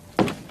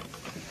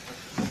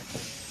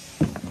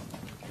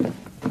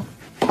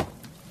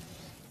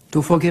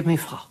 Do forgive me,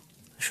 Frau.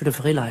 I should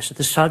have realized that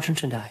the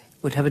sergeant and I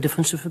would have a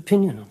difference of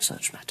opinion on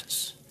such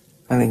matters.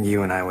 I think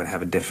you and I would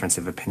have a difference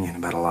of opinion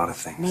about a lot of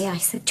things. May I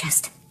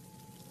suggest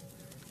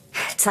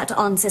that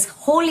on this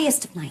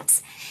holiest of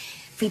nights,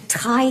 we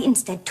try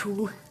instead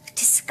to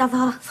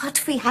discover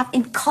what we have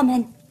in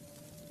common.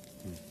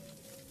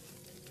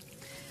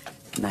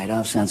 Night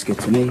off sounds good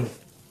to me.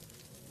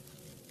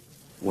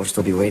 We'll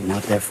still be waiting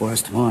out there for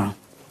us tomorrow.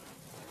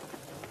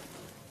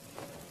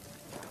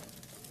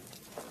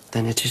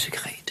 Then it is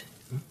agreed.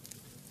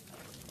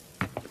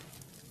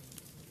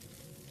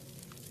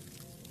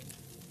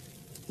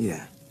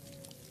 Yeah.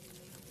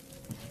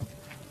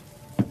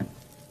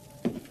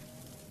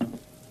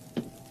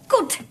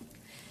 Good.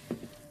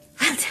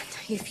 Well then,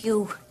 if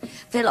you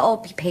will all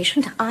be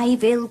patient, I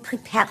will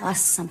prepare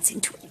us something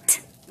to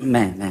eat.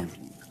 Ma'am,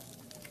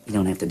 you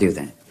don't have to do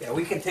that. Yeah,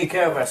 we can take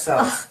care of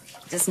ourselves. Oh,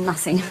 there's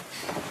nothing.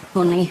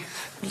 Only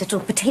a little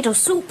potato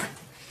soup.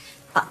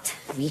 But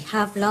we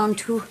have learned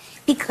to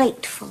be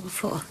grateful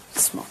for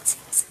small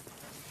things.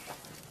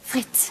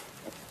 Fritz,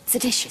 the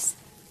dishes,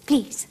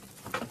 please.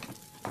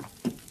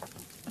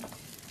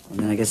 Well,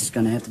 then I guess it's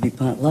gonna have to be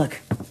potluck.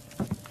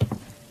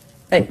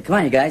 Hey, come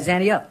on, you guys,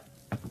 ante up.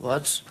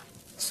 What's?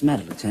 What's the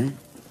matter, Lieutenant?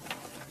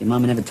 Your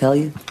mama never tell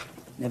you?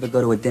 Never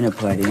go to a dinner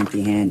party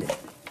empty-handed.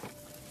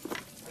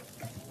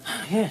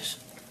 Yes,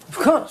 of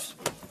course.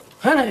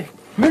 Heinrich,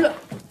 Müller.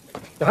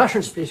 The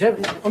Russians, please.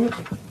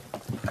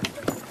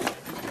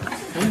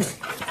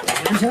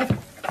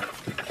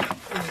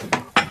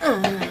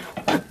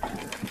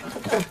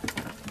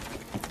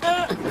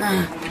 What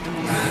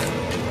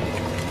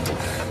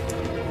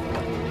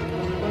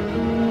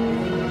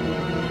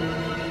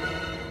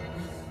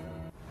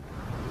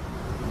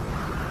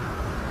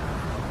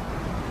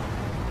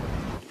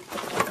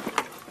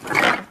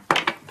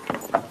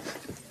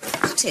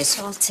is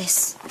all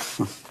this?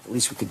 The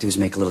least we could do is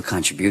make a little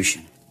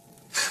contribution.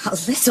 A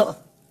little.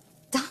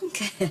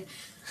 Danke.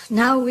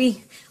 Now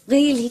we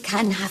really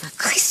can have a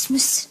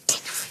Christmas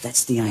dinner.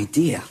 That's the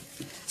idea.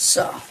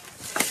 So,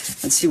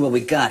 let's see what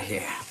we got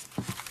here.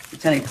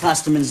 Lieutenant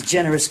Klosterman's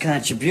generous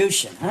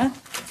contribution, huh?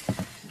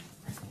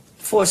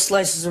 4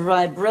 slices of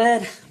rye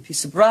bread, a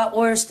piece of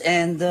bratwurst,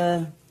 and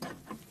a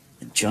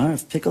jar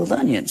of pickled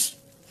onions.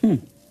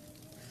 Kind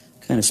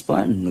of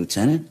Spartan,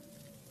 Lieutenant.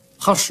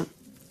 Russian,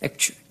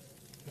 actually.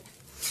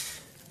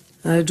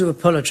 I do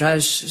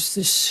apologize. Is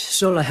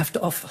this all I have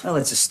to offer? Well,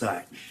 it's a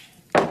start.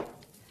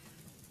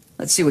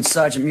 Let's see what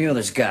Sergeant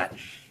Mueller's got.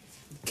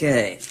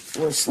 Okay,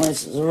 4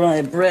 slices of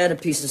rye bread, a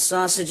piece of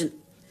sausage, and...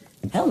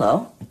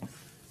 Hello.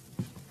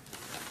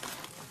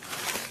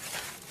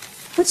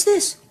 What's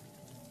this?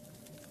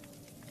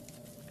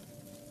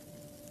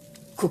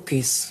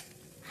 Cookies.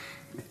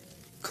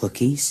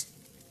 Cookies?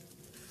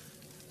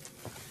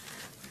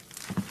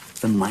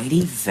 The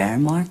mighty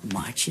Wehrmacht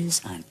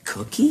marches on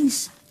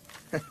cookies?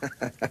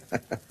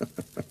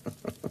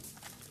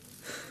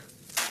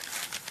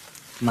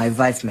 My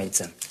wife made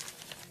them.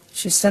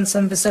 She sends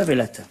them with every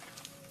letter.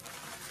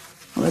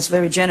 Well, that's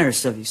very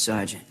generous of you,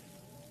 Sergeant.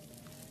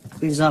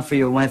 Please offer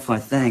your wife our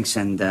thanks,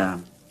 and,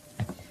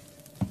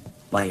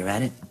 while you're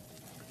at it,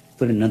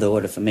 put in another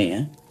order for me,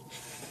 huh?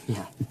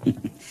 Yeah.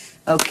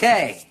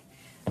 Okay.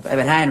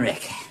 Private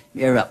Heinrich,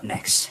 you're up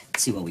next.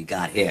 Let's see what we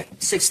got here.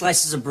 6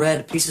 slices of bread,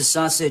 a piece of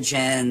sausage,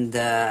 and,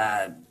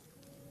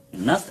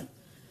 nothing.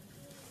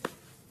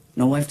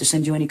 No wife to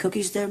send you any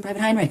cookies there,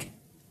 Private Heinrich?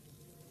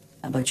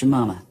 How about your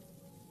mama?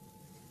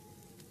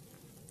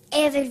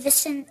 Will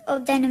wissen,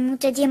 ob deine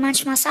Mutter dir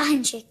manchmal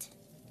Sachen schickt.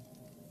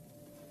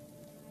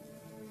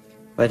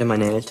 Beide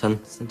meine Eltern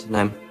sind in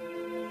einem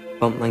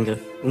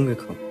Bombenangriff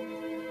umgekommen.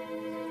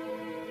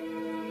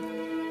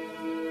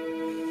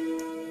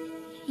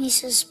 He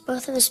says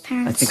both of his I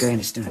parents... think I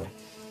understand.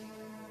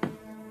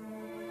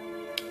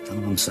 Tell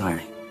him I'm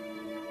sorry.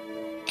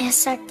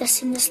 sagt,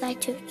 dass ihm das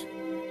leid tut.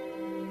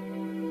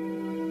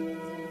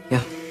 Ja.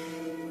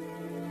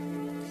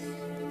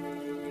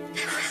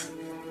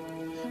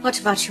 What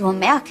about you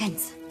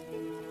Americans?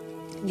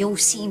 You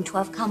seem to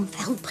have come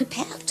well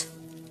prepared.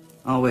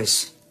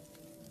 Always.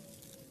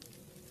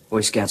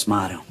 Boy Scouts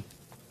motto.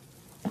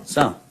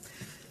 So,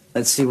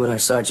 let's see what our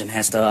sergeant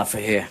has to offer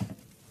here.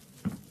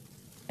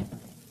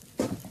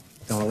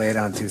 Don't lay it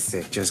on too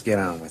thick. Just get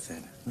on with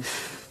it.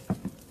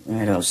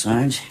 Righto,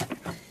 Sarge.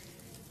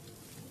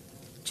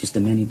 Just the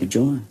men need to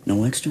join.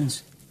 No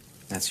extras.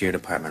 That's your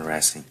department,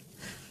 Racing.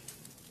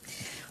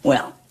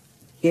 Well,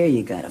 here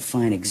you got a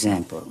fine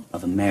example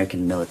of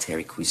American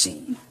military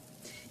cuisine.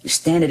 Your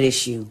standard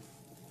issue,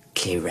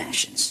 K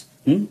rations.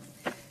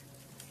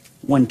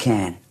 1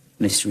 can,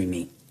 mystery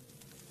meat.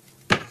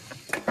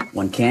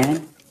 1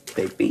 can,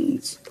 baked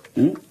beans.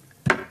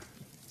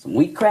 Some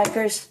wheat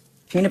crackers,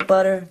 peanut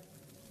butter,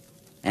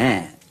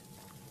 and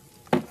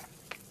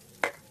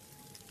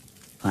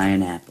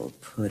pineapple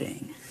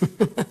pudding.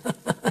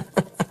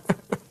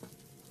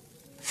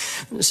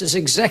 This is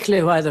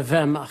exactly why the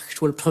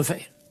Wehrmacht will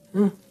prevail.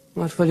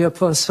 What will your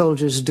poor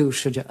soldiers do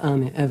should your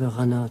army ever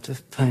run out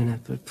of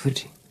pineapple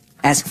pudding?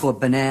 Ask for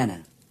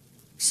banana.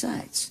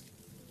 Besides,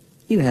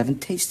 you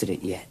haven't tasted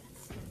it yet.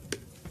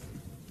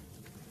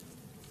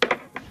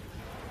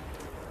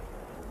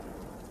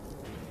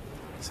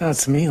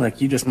 Sounds to me like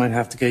you just might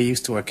have to get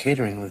used to our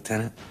catering,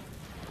 Lieutenant.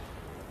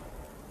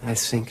 I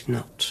think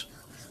not.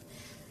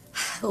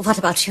 What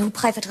about you,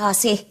 Private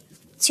Rossi?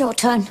 It's your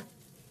turn.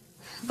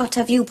 What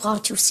have you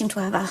brought? You seem to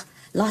have a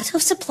lot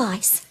of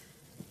supplies.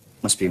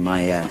 Must be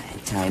my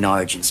Italian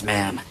origins,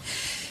 ma'am.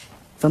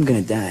 If I'm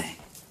gonna die,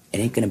 it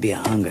ain't gonna be a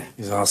hunger.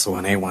 He's also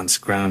an A1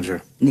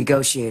 scrounger.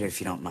 Negotiator, if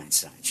you don't mind,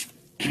 Sarge.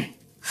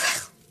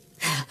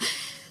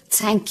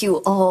 Thank you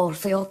all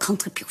for your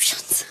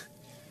contributions.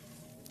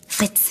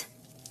 Fritz,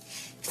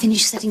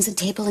 finish setting the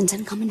table and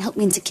then come and help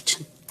me in the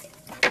kitchen.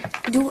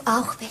 Du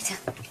auch, bitte.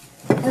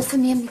 Hilfe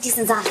mir mit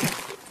diesen Sachen.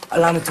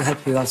 Allow me to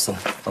help you also,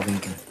 Frau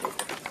Winkel.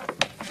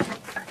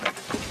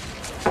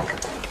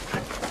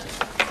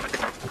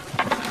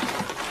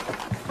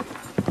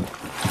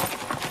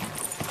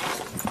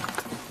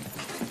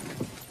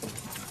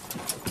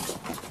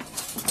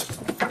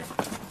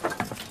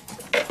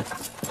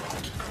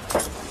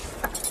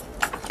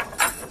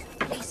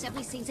 Place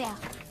everything there,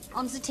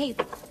 on the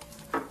table.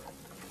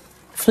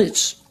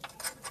 Fritz,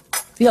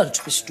 wie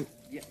alt bist du?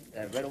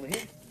 Right over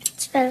here?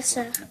 12,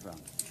 sir.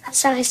 I'm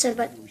sorry, sir,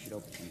 but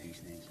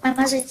my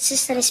mother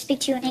insisted I speak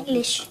to you in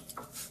English.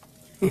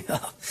 Yeah,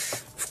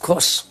 of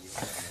course.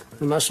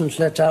 We mustn't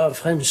let our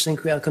friends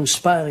think we are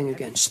conspiring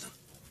against them.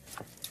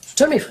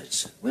 Tell me,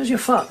 Fritz, where's your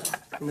father?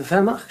 In the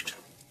Wehrmacht?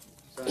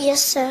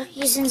 Yes, sir.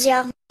 He's in the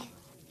army.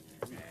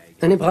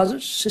 Any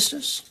brothers,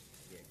 sisters?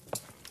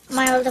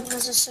 My older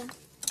brother, sir.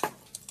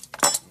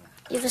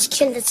 He was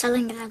killed at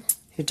Stalingrad.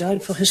 He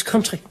died for his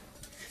country.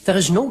 There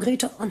is no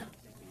greater honor.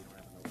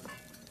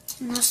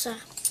 No, sir.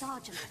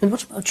 And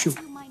what about you?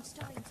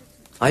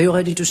 Are you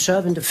ready to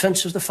serve in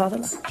defense of the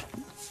fatherland?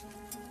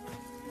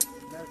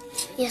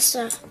 Yes,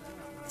 sir.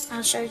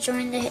 I shall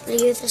join the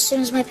Hitler Youth as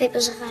soon as my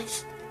papers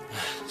arrive.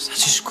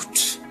 That is good.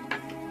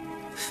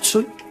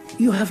 So,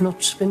 you have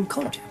not been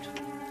called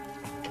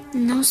yet?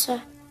 No,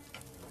 sir.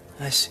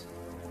 I see.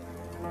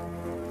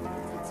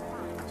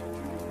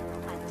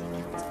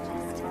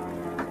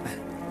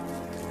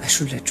 I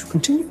should let you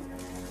continue.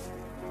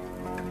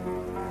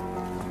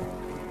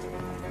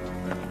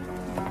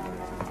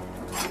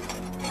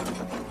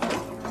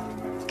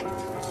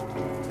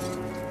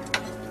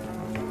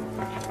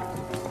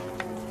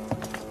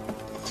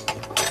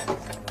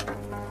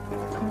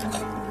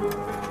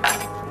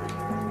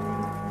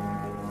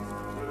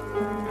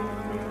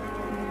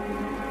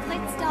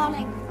 Fritz,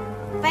 darling,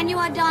 when you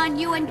are done,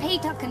 you and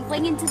Peter can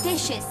bring in the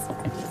dishes.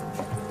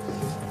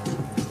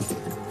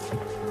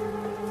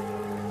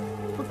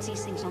 Put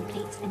these things on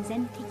plates and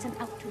then take them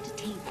out to the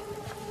table.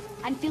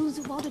 And fill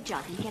the water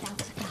jug and get out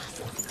the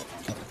glasses.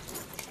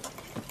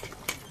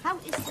 How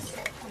is this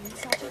coming,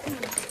 Sergeant?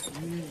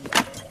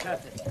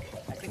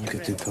 Don't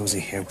get too cozy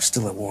here. We're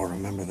still at war,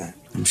 remember that.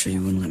 I'm sure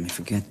you wouldn't let me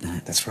forget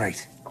that. That's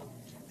right.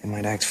 They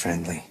might act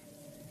friendly.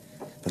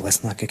 But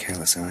let's not get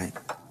careless, all right?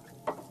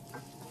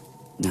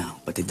 No,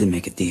 but they did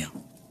make a deal.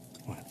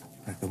 What?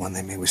 Like the one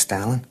they made with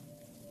Stalin?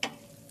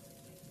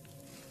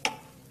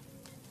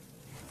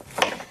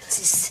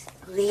 This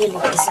really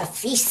is a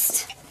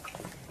feast.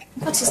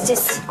 What is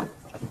this?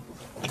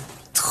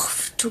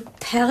 Truff to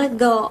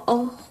Perigord.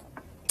 Oh,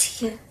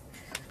 dear.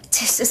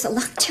 This is a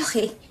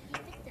luxury.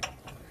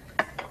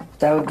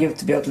 I would give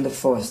to be out in the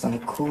forest on a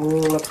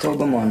cool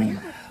October morning,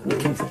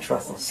 looking for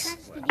truffles.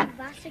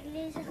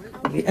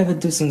 Will we ever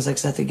do things like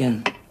that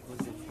again?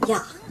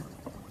 Yeah.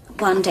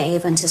 One day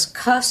when this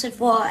cursed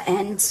war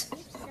ends.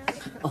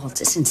 All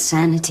this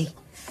insanity.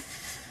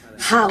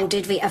 How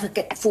did we ever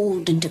get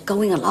fooled into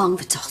going along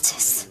with all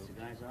this?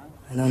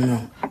 I don't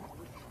know.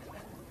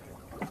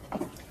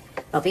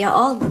 But we are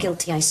all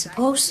guilty, I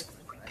suppose.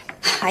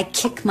 I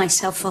kick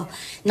myself for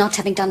not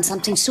having done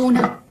something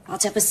sooner, while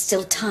there was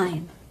still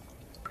time.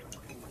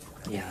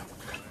 Yeah.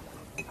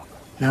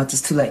 Now it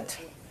is too late.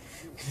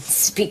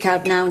 Speak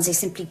out now and they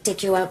simply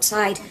take you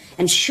outside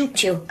and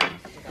shoot you.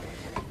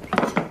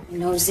 I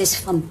know this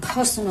from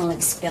personal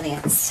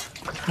experience.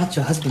 Not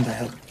your husband, I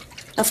hope.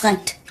 A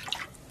friend.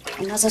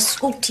 Another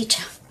school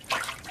teacher.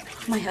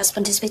 My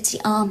husband is with the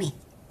army.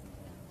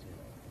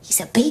 He's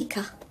a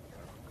baker.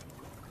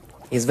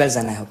 He is well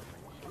then, I hope.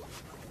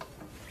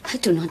 I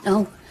do not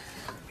know.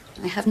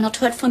 I have not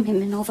heard from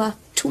him in over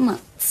 2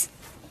 months.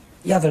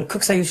 Yeah, well,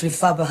 cooks are usually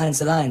far behind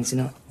the lines, you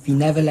know. We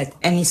never let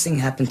anything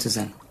happen to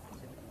them.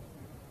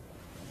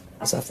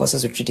 As our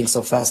forces are retreating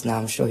so fast now,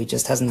 I'm sure he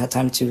just hasn't had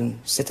time to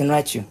sit and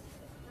write you.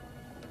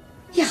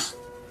 Yeah.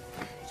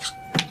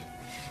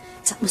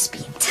 That must be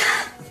it.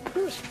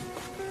 Gut.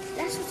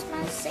 Lass uns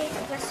mal sehen,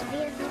 was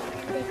wir noch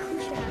in der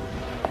Küche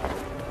haben.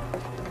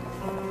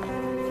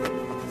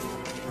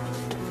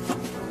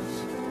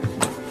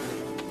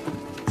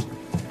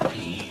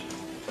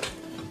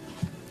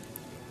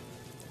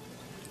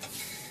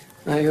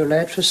 Are you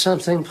late for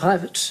something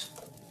private?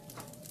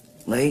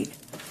 Late?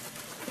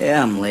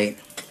 Yeah, I'm late.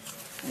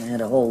 I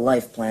had a whole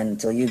life planned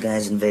until you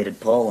guys invaded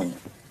Poland.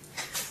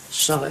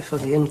 Sorry for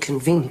the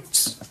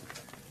inconvenience.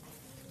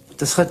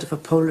 The threat of a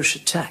Polish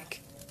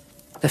attack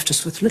left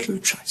us with little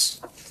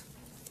choice.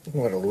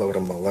 What a load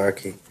of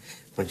malarkey.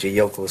 Bunch of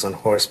yokels on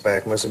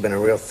horseback must have been a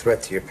real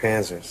threat to your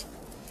panzers.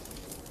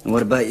 And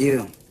what about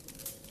you?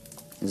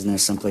 Isn't there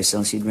someplace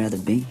else you'd rather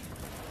be?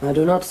 I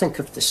do not think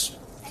of this.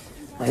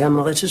 I am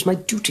where it is my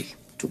duty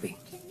to be.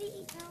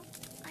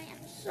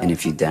 And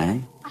if you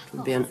die? It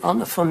would be an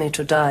honor for me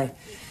to die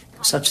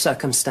in such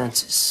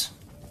circumstances.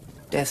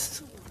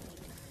 Death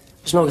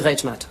is no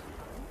great matter.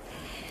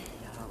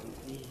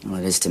 Well,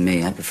 it is to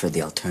me. I prefer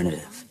the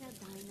alternative.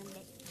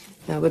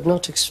 I would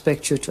not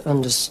expect you to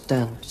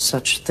understand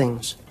such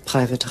things,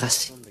 Private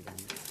Rassi.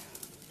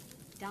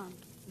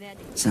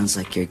 Sounds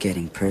like you're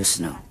getting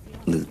personal,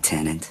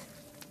 Lieutenant.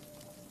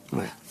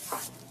 Well,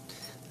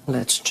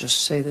 let's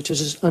just say that it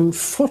is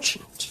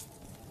unfortunate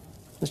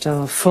that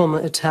our former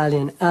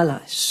Italian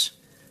allies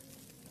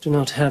do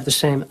not have the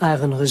same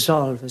iron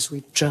resolve as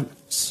we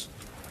Germans.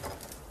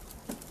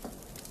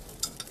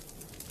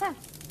 Well,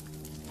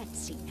 let's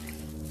see.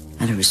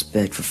 Out of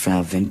respect for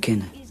Frau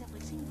Winken,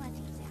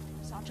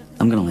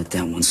 I'm gonna let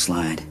that one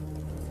slide.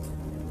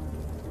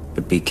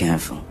 But be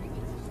careful.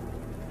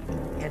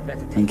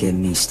 Don't get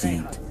me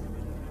steamed.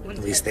 At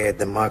least they had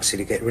the moxie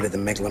to get rid of the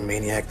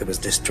megalomaniac that was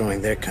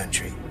destroying their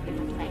country.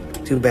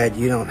 Too bad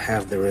you don't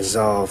have the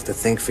resolve to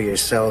think for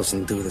yourselves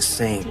and do the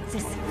same.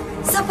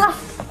 Supper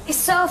is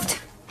served.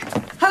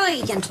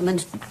 Hurry,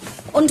 gentlemen,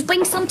 and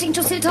bring something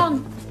to sit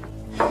on.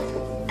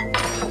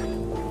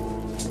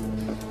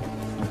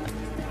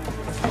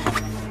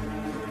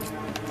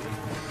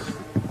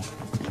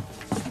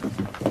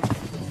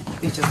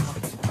 Peter.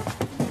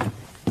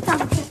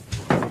 Thank you.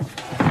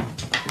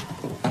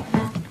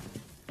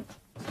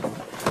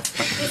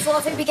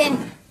 Before we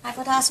begin, I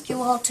would ask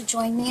you all to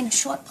join me in a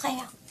short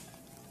prayer.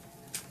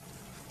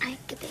 I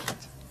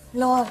gebet.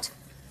 Lord,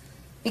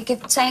 we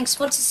give thanks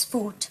for this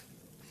food,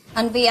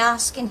 and we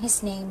ask in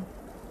his name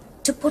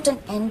to put an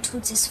end to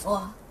this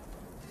war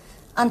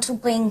and to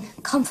bring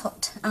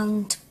comfort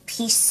and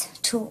peace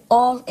to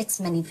all its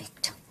many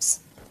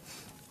victims.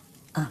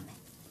 Amen.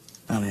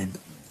 Amen.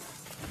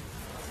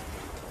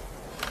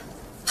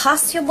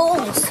 Pass your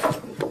bowls.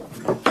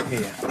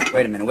 Here.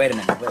 Wait a minute, wait.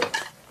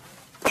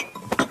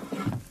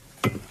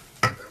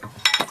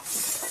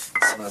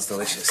 Smells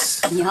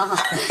delicious. Yeah.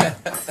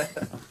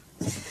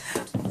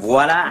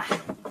 Voila.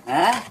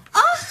 Huh?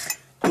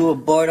 Two of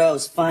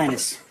Bordeaux's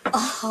finest.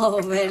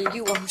 Oh, well,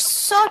 you are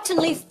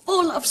certainly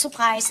full of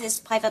surprises,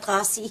 Private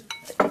Rossi.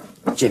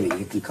 Jimmy,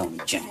 you can call me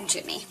Jimmy.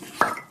 Jimmy.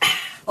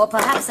 Or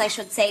perhaps I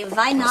should say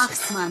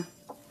Weihnachtsmann.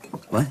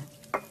 What?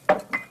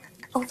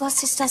 Oh,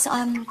 was ist das?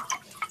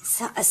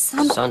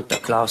 Santa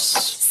Claus.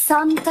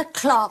 Santa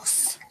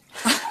Claus.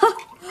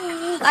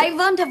 I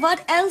wonder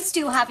what else do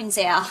you have in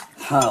there?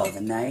 Oh,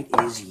 the night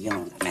is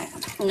young, man.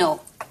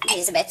 No,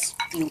 Elizabeth.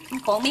 You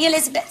can call me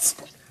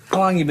Elizabeth. How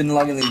long you been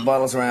lugging these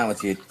bottles around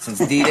with you?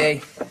 Since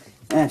D-Day?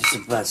 Just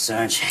about,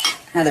 Sarge.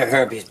 Now they're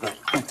Herbie's, but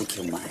not to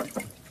kill mine.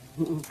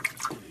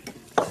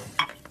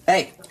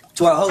 Hey,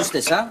 to our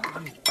hostess, huh?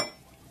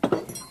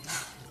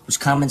 Whose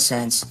common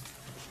sense,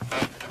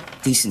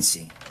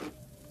 decency,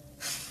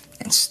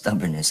 and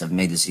stubbornness have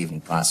made this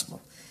evening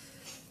possible.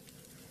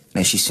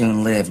 May she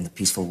soon live in the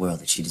peaceful world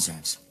that she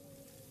deserves.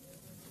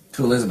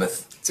 To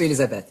Elizabeth. To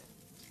Elizabeth.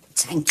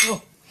 Thank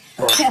you.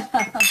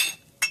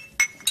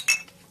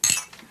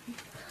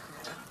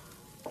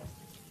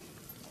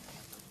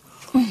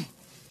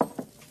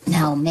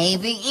 Now may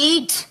we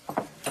eat?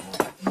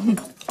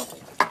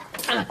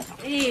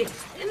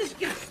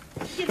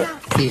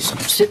 Please,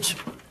 sit.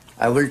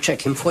 I will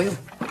check him for you.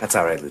 That's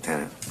all right,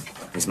 Lieutenant.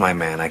 He's my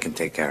man. I can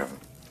take care of him.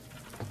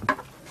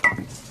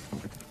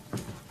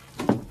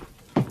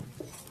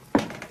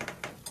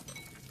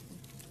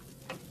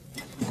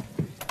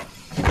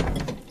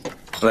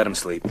 Let him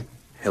sleep.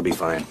 He'll be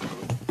fine.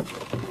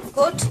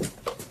 Good.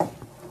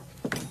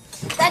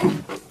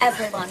 Then,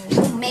 everyone,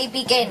 you may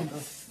begin.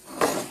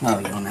 Oh,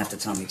 you don't have to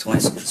tell me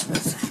twice,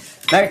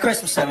 Elizabeth. Merry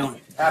Christmas, everyone.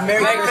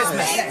 Merry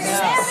Christmas.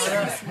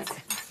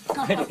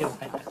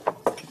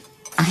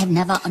 I have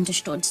never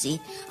understood the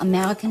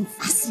American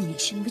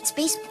fascination with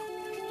baseball.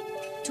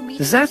 To me,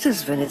 That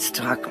is when it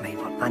struck me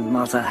what my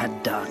mother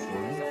had done.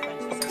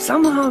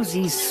 Somehow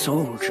these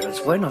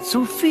soldiers were not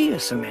so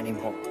fearsome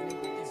anymore.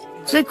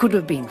 They could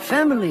have been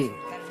family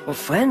or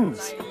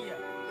friends.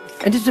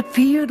 And it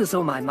appeared as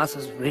though my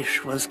mother's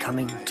wish was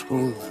coming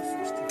true.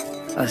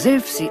 As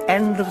if the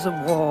end of the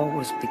war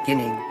was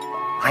beginning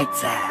right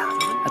there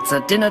at the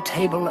dinner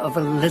table of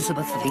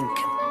Elizabeth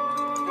Lincoln.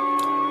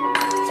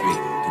 3,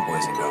 2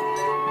 boys and go.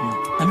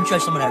 Let me try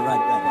some of that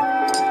right.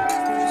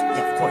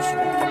 Yeah, of course you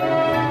will.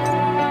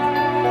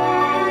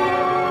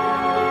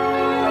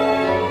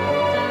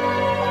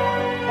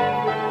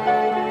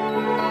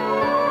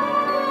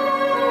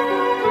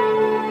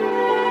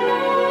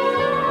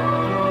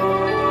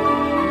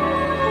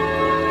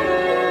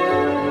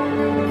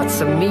 But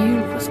the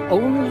meal was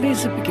only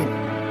the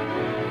beginning.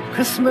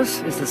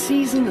 Christmas is the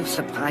season of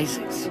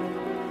surprises.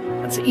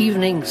 And the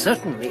evening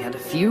certainly had a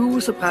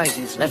few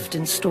surprises left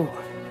in store.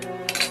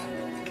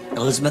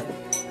 Elizabeth,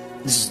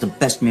 this is the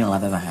best meal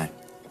I've ever had.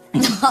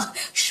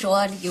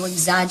 surely you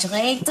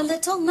exaggerate a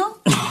little, no?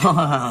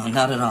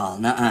 Not at all.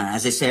 Nuh-uh.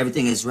 As they say,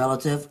 everything is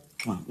relative.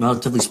 Well,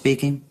 relatively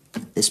speaking,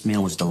 this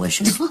meal was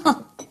delicious.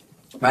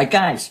 Right,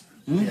 guys?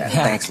 Yeah,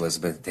 thanks,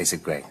 Elizabeth. It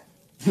tasted great.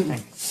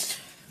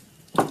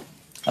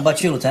 How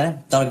about you,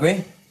 Lieutenant? Don't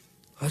agree?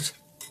 What?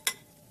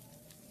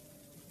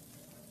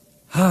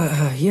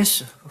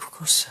 Yes, of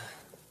course.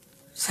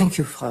 Thank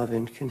you, Frau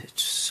Winken.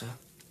 It's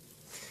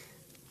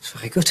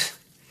very good.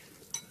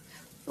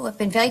 You have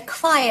been very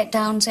quiet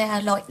down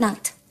there,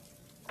 Lieutenant.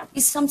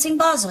 Is something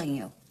bothering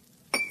you?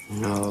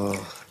 No.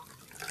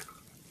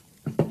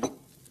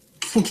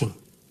 Thinking.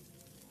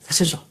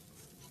 That is all.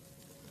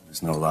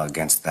 There's no law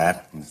against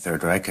that in the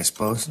Third Reich, I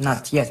suppose?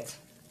 Not yet.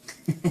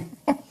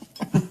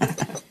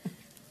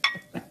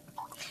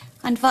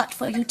 And what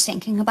were you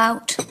thinking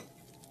about?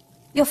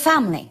 Your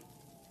family.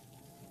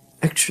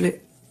 Actually,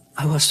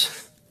 I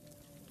was.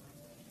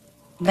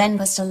 When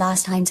was the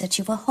last time that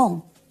you were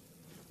home?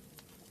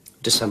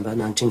 December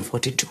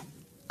 1942.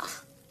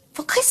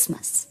 For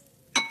Christmas?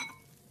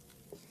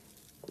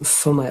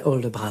 For my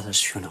older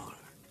brother's funeral.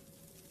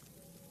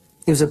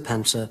 He was a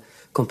Panzer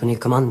Company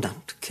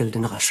commandant killed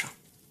in Russia.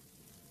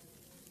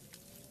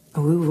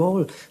 We were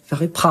all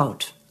very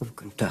proud of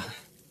Günther.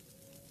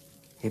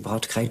 He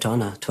brought great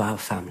honor to our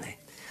family.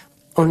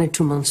 Only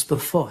 2 months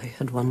before, he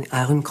had won the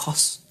Iron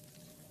Cross,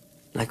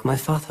 like my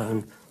father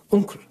and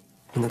uncle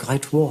in the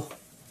Great War.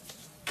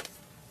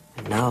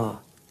 And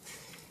now,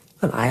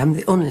 well, I am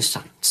the only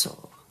son,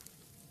 so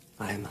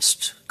I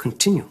must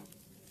continue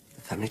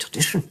the family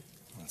tradition.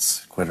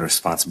 It's quite a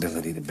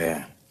responsibility to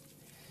bear.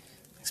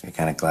 Makes me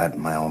kind of glad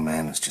my old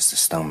man was just a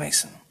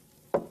stonemason.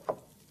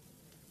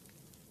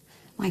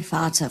 My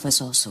father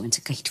was also in the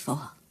Great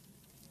War.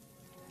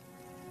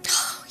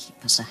 Oh, he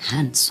was a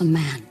handsome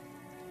man.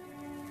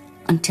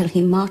 Until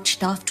he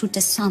marched off to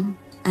the Somme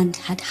and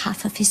had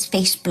half of his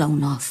face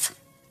blown off.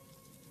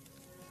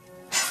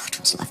 What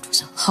was left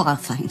was a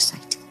horrifying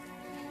sight.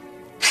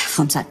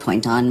 From that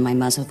point on, my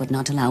mother would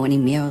not allow any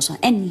mirrors or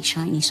any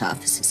shiny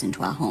surfaces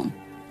into our home.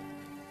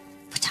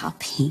 But our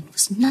pain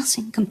was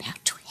nothing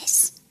compared to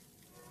his.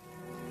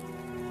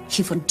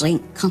 He would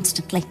drink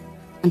constantly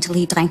until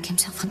he drank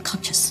himself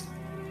unconscious.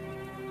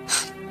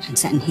 And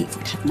then he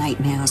would have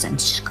nightmares and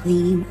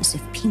scream as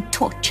if being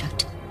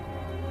tortured.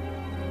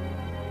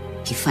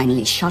 He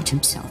finally shot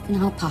himself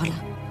in our parlor.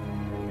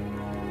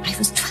 I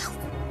was 12,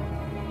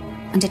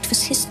 and it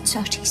was his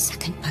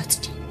 32nd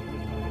birthday.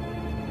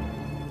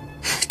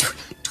 Do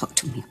not talk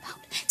to me about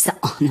the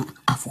honor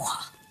of war.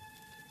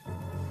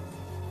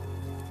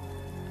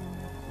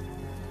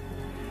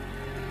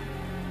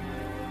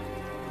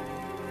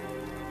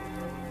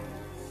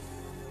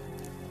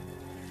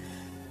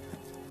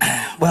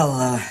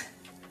 Well,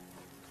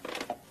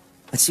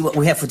 let's see what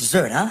we have for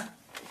dessert, huh?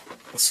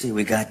 Let's see,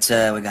 we got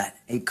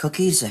 8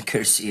 cookies,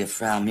 courtesy of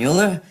Frau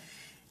Mueller,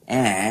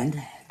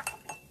 and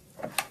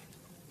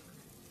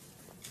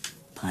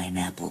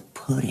pineapple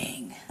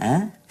pudding,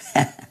 huh?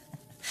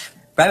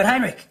 Private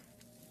Heinrich,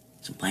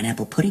 some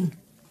pineapple pudding?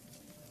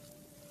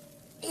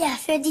 Ja,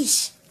 für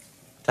dich.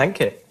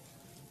 Danke.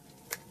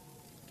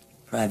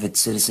 Private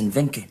Citizen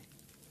Winke.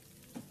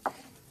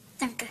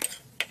 Danke.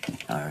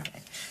 All right.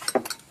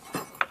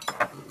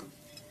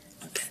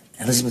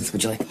 Elizabeth,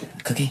 would you like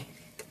a cookie?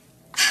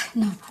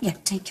 No, yeah,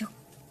 thank you.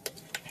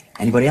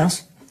 Anybody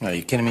else? Are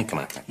you kidding me? Come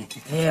on.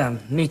 Yeah,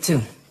 me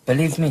too.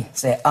 Believe me,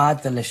 they are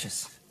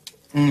delicious.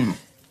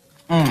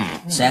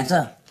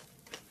 Santa?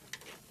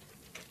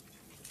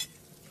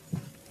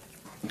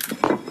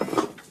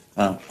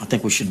 Well, I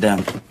think we should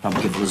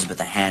probably give Elizabeth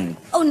a hand.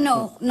 Oh,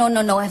 no,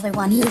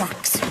 everyone,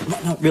 relax.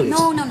 No, really.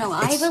 No,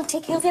 I will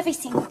take care of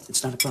everything.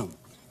 It's not a problem.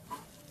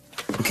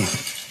 Okay.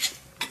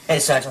 Hey,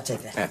 Sarge, I'll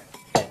take that. Yeah.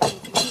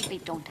 We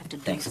don't have to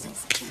do Thanks.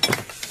 this.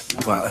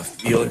 Well,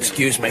 if you'll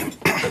excuse me.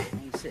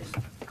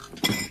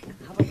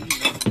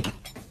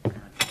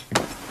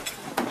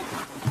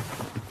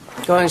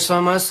 Going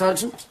somewhere,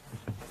 Sergeant?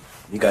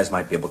 You guys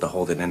might be able to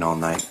hold it in all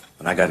night,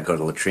 but I gotta go to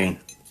the latrine.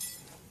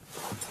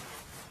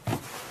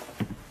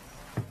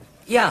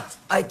 Yeah,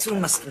 I too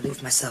must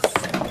relieve myself.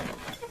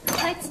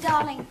 Fritz,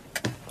 darling,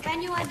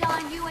 when you are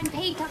done, you and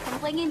Peter can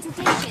bring in the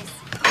dishes.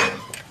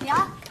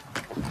 Yeah?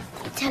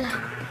 Tell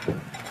her.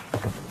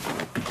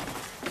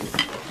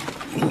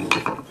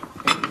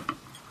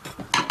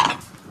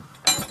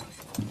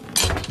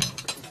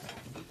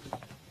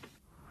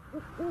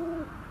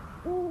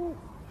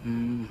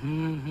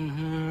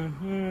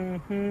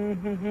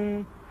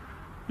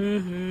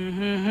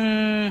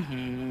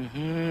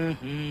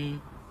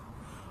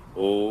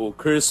 Oh,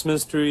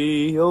 Christmas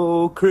tree,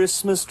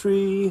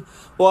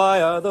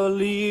 why are the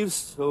leaves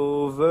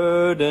so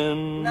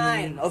verdant?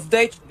 9 of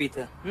Deutsch,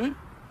 bitte.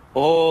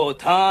 Oh,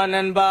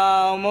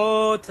 Tannenbaum,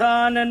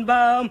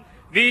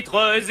 wie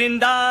treu sind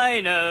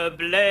deine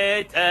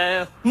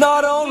Blätter.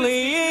 Not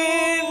only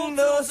in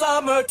the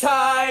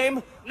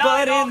summertime,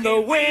 but in the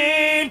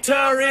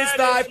winter is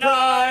thy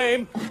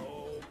prime.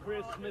 Oh,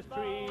 Christmas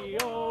tree.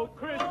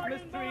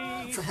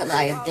 Well,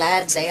 I am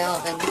glad they are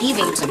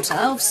relieving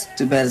themselves.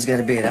 Too bad it's got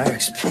to be at our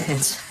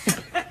expense.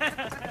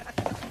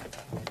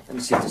 Let me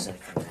see if there's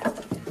anything there.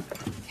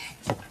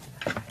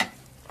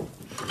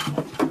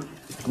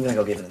 I'm gonna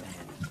go give it a hand.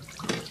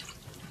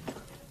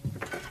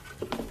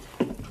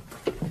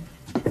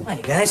 Come on,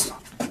 you guys.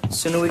 The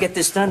sooner we get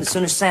this done, the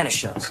sooner Santa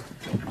shows.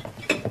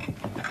 All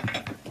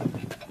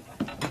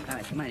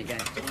right, come on, you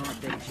guys. Come on,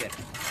 take a shift.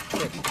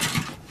 Quick.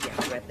 Yeah,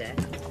 grab that.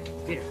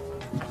 Peter.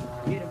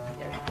 Peter.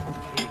 Yeah.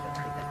 Here you go.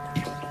 Take that.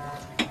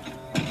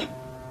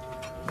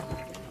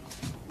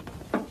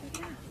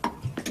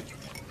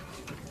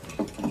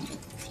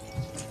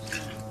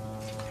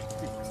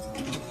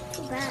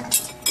 Too bad.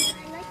 I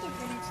like it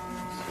when it's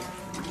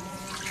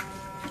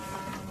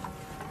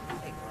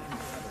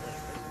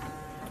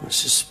I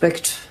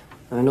suspect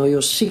I know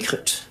your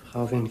secret,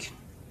 Frau Winken.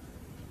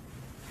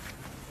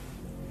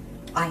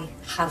 I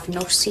have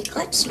no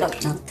secrets,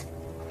 Lieutenant.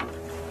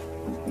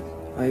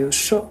 Are you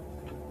sure?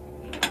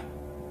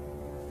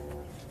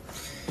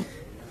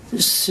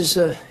 This is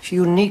a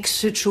unique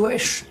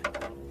situation.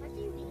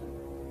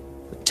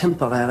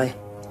 Temporary,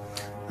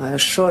 I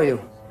assure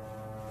you.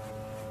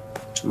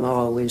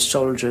 Tomorrow we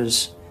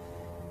soldiers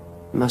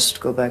must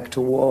go back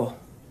to war,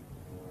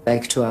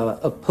 back to our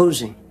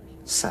opposing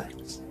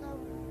sides.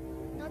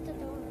 not at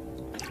all.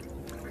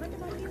 What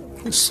about you?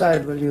 Whose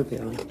side will you be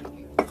on,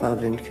 Frau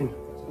Winken?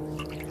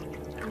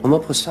 Or more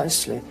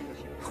precisely,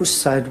 whose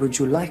side would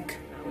you like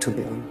to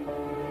be on?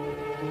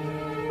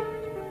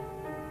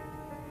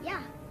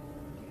 Yeah.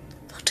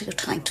 What are you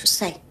trying to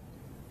say?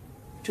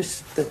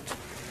 Just that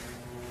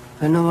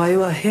I know why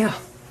you are here.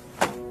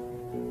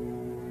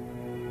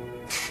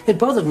 It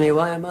bothered me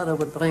why a mother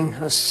would bring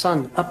her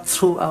son up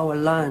through our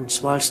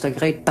lines whilst a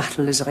great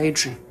battle is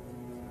raging.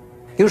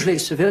 Usually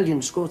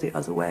civilians go the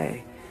other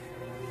way,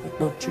 but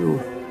not you.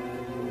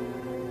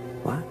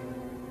 Why?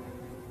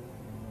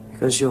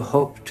 Because you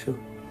hope to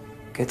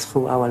get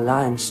through our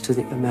lines to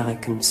the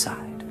American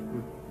side.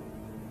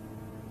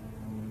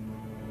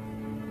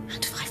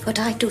 And why would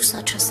I do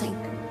such a thing?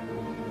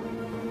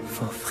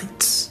 For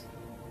Fritz.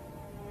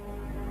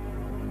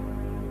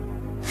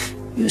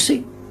 You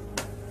see,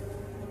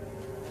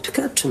 it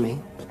occurred to me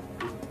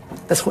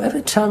that through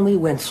every town we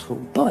went through,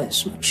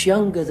 boys much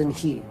younger than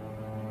he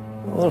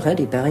were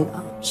already bearing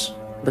arms,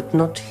 but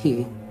not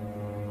he.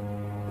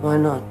 Why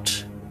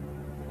not?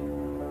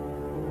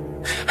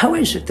 How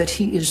is it that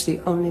he is the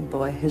only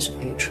boy his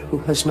age who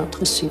has not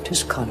received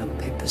his collar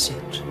papers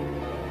yet?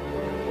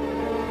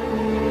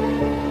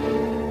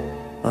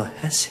 Or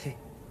has he?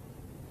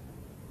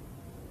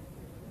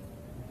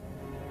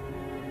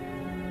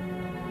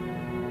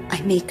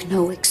 I make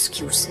no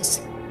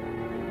excuses.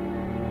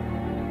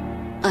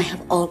 I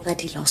have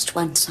already lost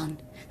one son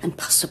and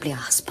possibly a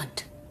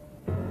husband.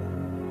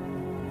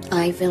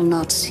 I will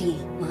not see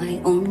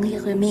my only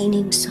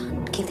remaining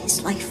son give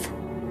his life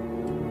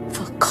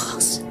for a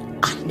cause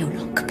I no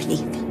longer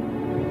believe in.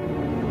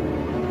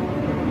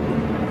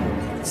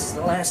 This is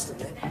the last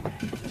of it.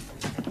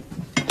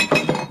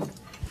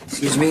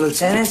 Excuse me,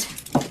 Lieutenant.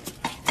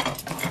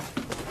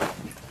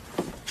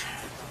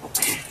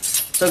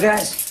 So,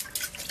 guys,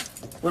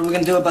 what are we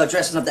gonna do about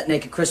dressing up that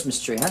naked Christmas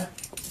tree, huh?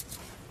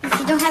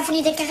 You don't have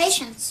any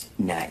decorations.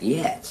 Not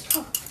yet.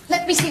 Oh,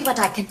 let me see what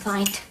I can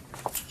find.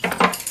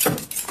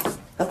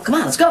 Oh, come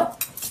on, let's go.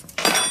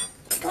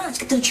 Come on, let's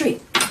get to the tree.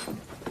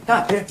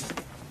 Come on, Peter.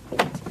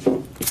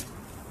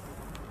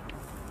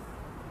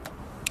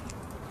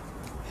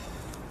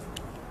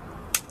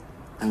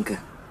 Danke.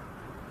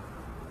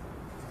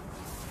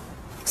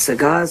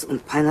 Cigars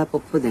and pineapple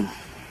pudding.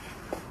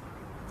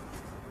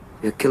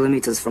 We're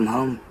kilometers from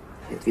home,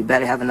 yet we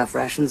barely have enough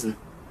rations, and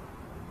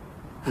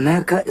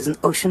America is an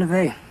ocean of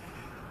air.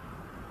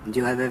 And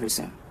you have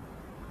everything.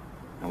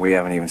 And we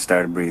haven't even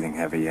started breathing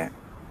heavy yet.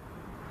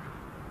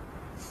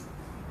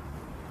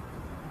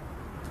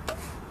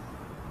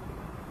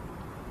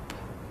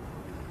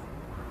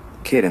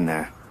 Kid in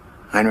there,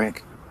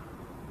 Heinrich.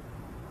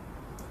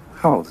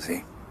 How old is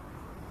he?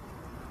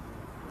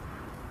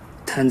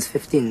 Turns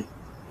 15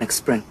 next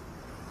spring.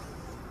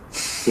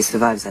 He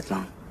survives that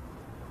long.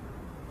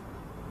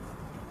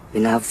 We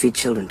now feed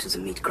children to the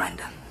meat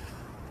grinder.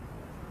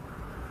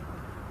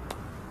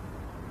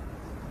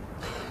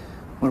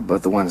 What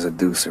about the ones that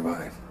do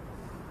survive?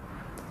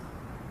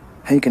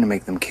 How you gonna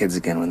make them kids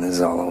again when this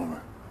is all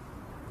over?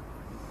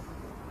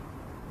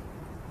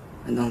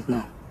 I don't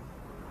know.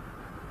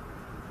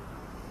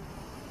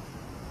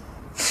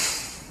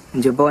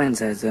 And your boy in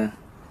there, the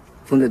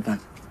wounded one.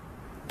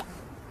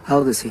 How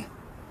old is he?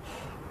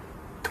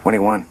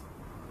 21.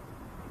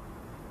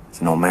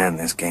 He's an old man in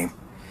this game.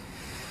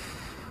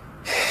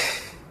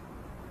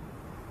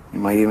 He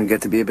might even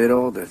get to be a bit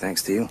older,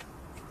 thanks to you.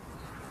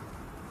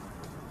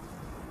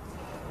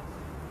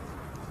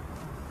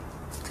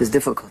 It is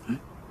difficult,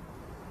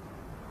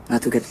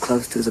 not to get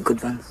close to the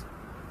good ones.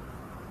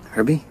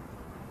 Herbie?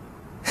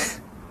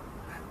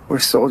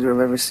 Worst soldier I've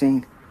ever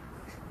seen.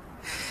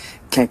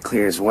 Can't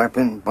clear his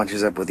weapon,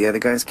 bunches up with the other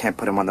guys, can't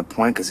put him on the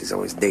point because he's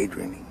always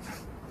daydreaming.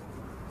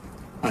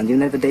 And you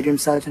never daydream,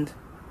 Sergeant?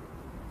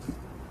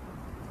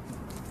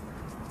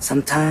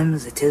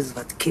 Sometimes it is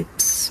what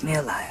keeps me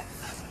alive.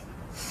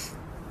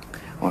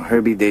 Well,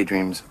 Herbie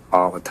daydreams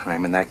all the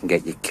time, and that can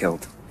get you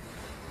killed.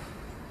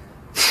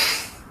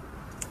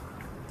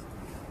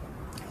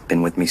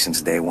 Been with me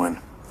since day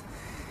one.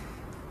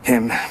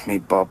 Him,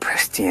 Meatball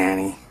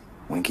Prestiani,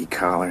 Winky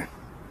Collar,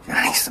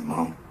 Johnny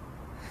Simone.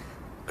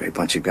 Great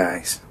bunch of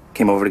guys.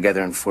 Came over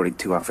together in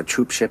 42 off a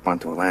troop ship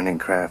onto a landing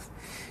craft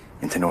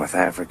into North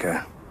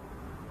Africa,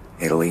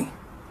 Italy.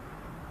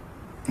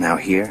 Now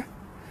here.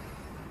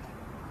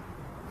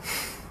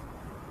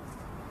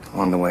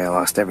 Along the way, I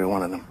lost every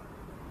one of them.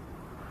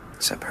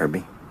 Except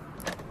Herbie.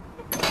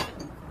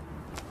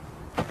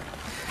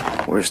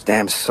 Worst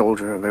damn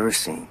soldier I've ever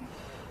seen.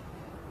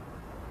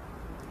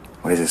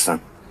 What is it,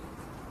 son?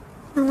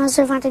 My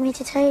mother wanted me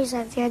to tell you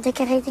that we are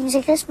decorating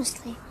the Christmas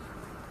tree.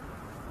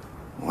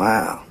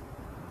 Wow.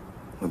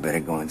 We better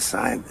go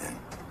inside then,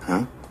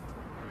 huh?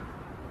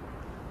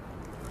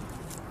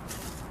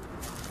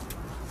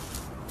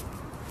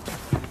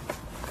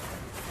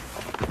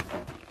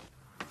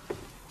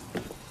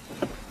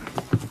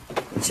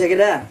 Check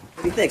it out.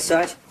 What do you think,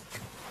 Sarge?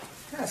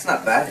 That's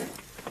not bad.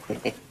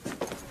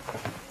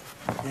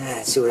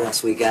 Let's see what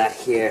else we got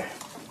here.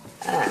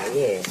 Ah,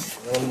 yes.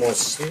 A little more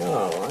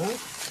snow, huh?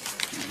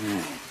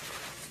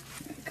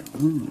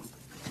 There you go.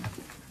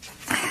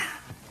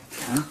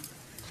 Huh?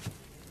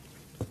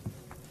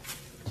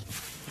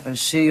 I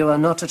see you are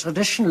not a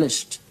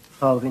traditionalist,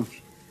 Frau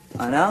Winch.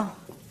 I know.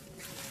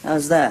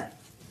 How's that?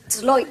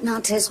 The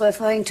Lieutenant is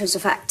referring to the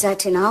fact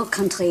that in our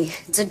country,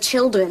 the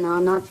children are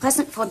not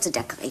present for the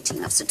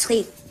decorating of the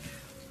tree.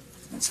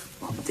 That's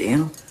a big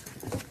deal.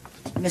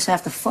 You miss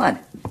half the fun.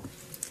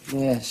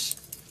 Yes.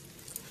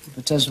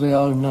 But as we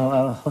all know,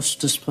 our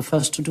hostess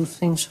prefers to do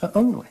things her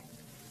own way.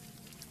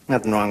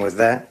 Nothing wrong with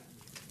that.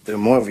 If there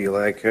were more of you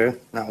like her,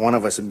 not one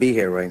of us would be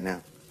here right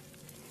now.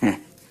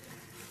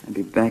 I'd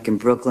be back in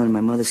Brooklyn in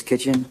my mother's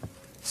kitchen,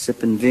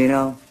 sipping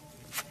vino,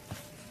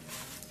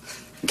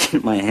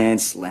 getting my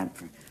hands slapped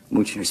for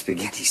mooching her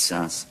spaghetti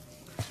sauce.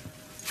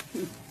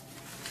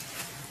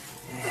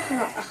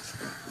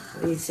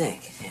 What do you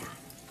think? Yeah,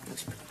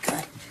 looks pretty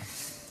good.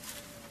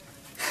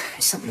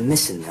 There's something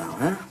missing, though,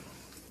 huh?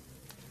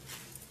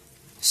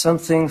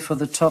 Something for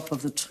the top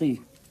of the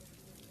tree.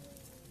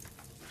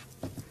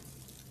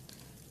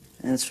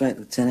 That's right,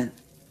 Lieutenant.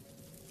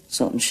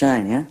 Salt and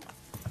shine, yeah?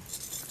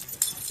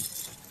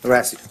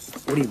 Horacio,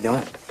 what are you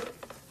doing?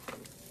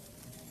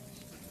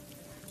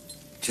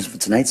 Just for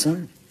tonight,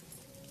 son?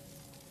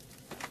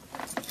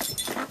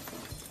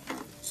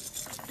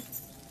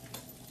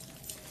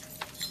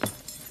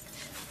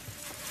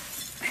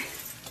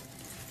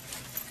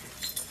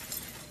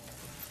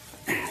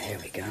 There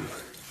we go.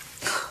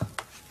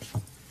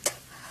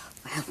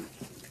 Well,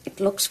 it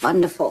looks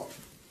wonderful.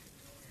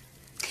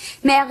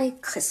 Merry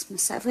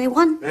Christmas,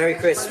 everyone. Merry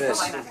Christmas.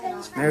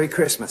 Merry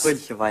Christmas.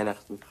 Fröhliche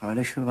Weihnachten.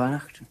 Fröhliche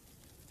Weihnachten.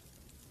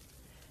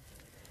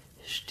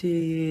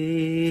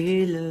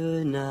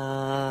 Stille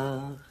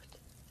Nacht,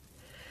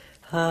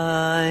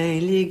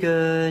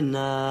 heilige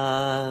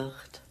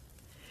Nacht,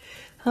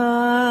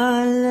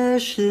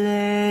 alles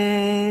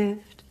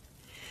schläft,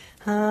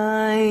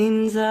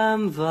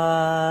 einsam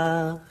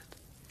wacht,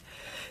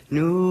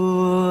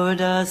 nur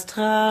das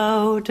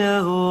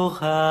traute,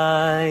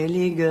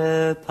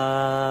 hochheilige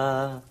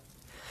Paar.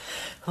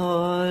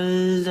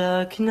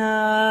 Holder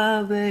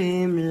Knabe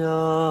im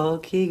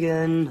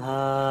lockigen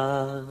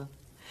Haar,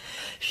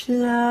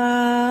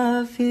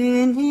 schlaf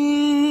in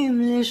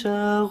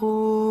himmlischer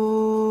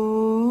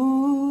Ruhe,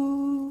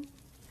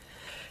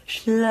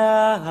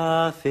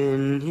 schlaf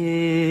in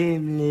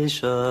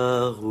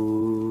himmlischer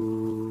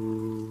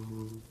Ruhe.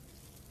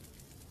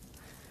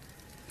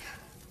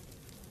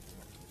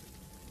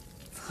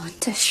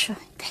 Wunderschön,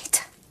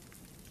 Peter.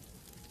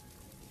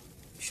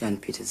 Schön,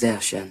 Peter,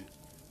 sehr schön.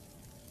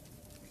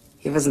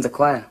 He was in the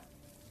choir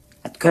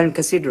at Köln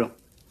Cathedral.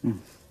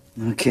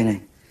 No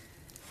kidding.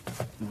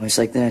 A voice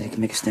like that, he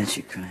can make a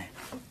statue cry.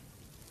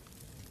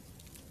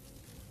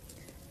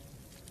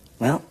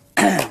 Well,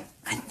 I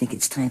think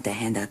it's time to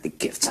hand out the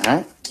gifts,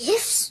 huh?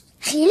 Gifts?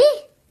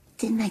 Really?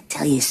 Didn't I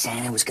tell you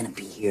Santa was gonna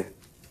be here?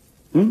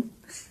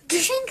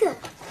 Geschenke.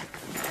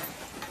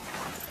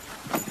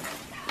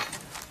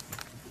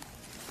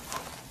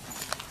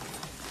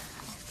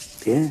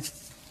 Beer?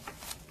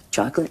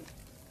 Chocolate?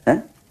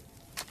 Huh?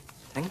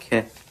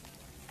 Danke.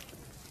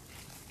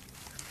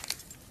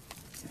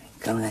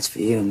 Come on, that's for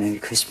you. Merry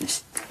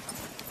Christmas.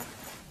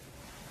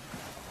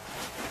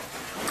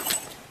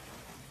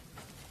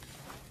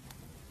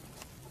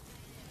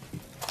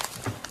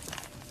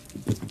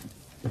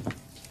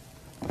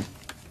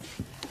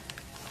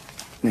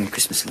 Merry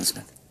Christmas,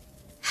 Elizabeth.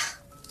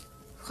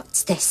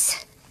 What's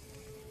this?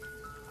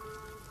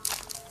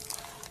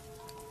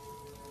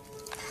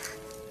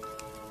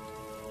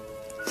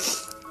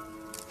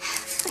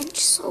 French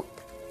soap.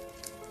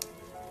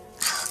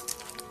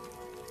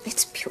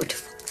 It's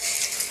beautiful.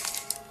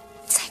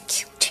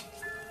 Thank you, Jimmy.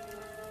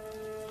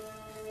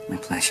 My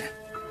pleasure.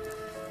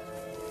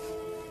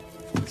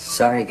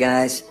 Sorry,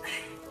 guys.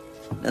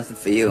 Nothing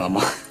for you. I'm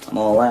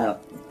all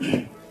out.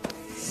 I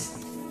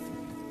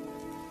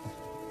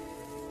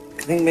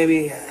think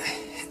maybe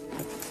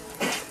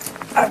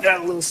I've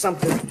got a little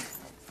something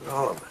for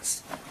all of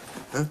us.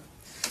 Huh?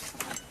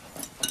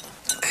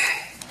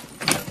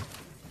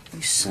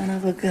 You son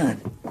of a gun.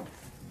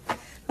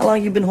 How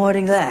long you been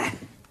hoarding that?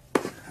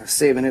 I was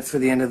saving it for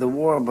the end of the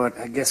war, but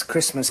I guess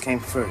Christmas came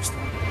first.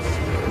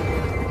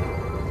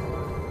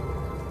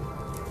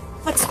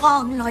 What's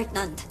wrong,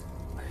 Lieutenant?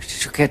 Where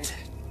did you get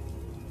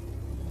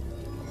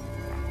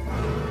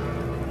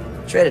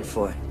that? Traded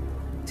for it.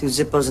 2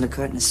 Zippos and a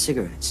carton of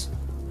cigarettes.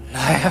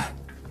 Liar.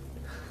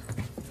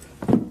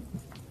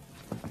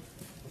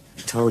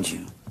 I told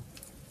you.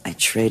 I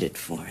traded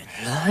for it.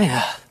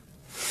 Liar.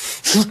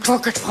 You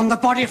took it from the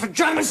body of a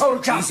German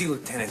soldier. Easy,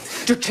 Lieutenant.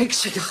 To take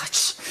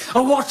cigarettes,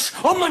 a watch,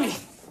 or money,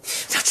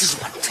 that is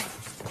one thing.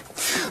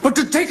 But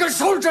to take a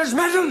soldier's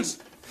medals,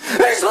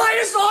 his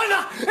highest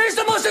honor, is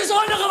the most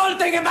dishonorable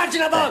thing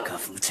imaginable. Back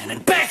off,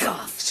 Lieutenant. Back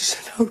off! This is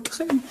an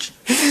outrage.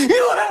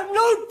 You have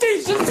no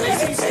decency.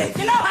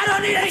 I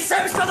don't need any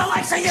service for the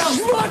likes of you.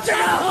 What a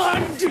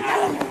hunt!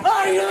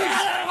 Are you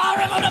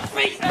horrible to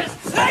pieces?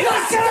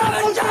 You're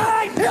scavenger!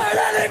 You're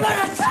nothing but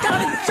a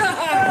scavenger!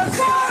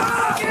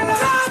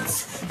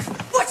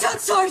 Watch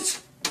out, Sarge!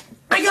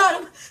 I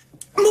got him!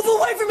 Move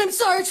away from him,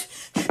 Sarge!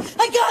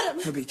 I got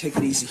him! Herbie, take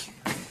it easy.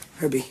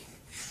 Herbie,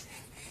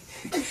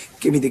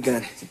 give me the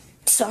gun.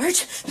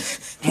 Sarge?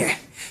 Here.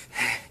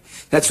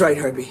 That's right,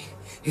 Herbie.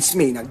 It's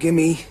me. Now give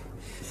me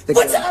the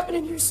What's gun.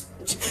 happening here,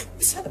 Sarge?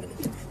 What's happening?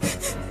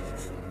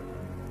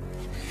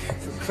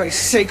 For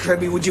Christ's sake,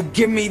 Herbie, would you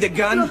give me the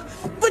gun?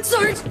 But,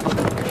 Sarge...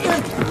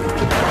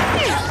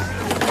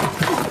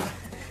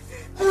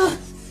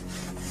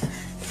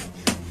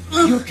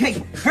 You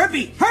okay?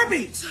 Herbie!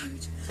 Herbie!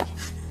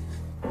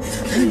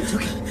 It's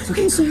okay. It's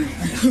okay. Sorry.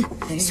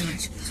 Hey,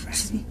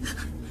 trust me.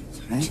 It's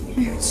all right.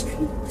 It's okay.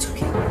 It's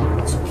okay.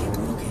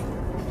 We're okay.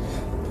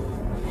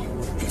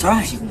 It's all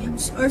right. I'm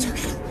sorry. It's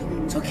okay.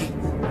 It's okay.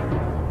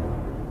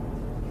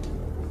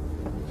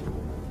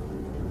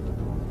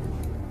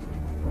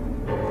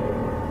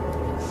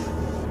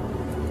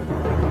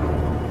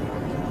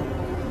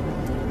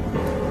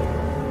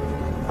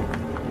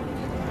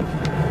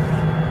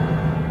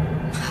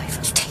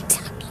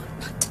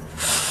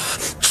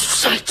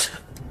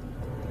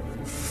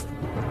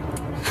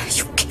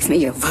 Give me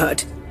your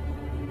word.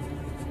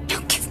 Now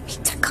give me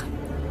the gun.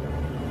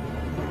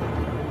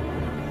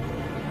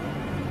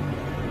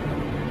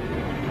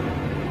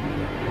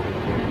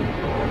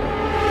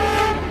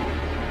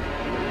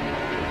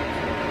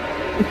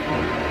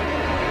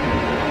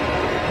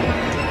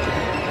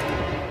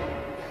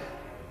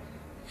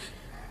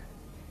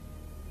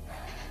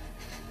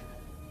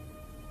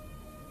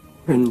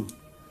 When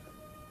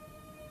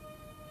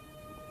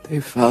they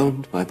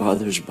found my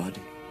mother's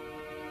body,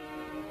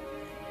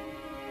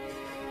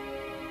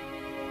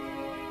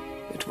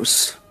 it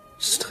was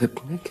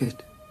stripped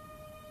naked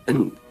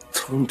and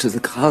thrown to the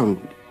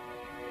ground.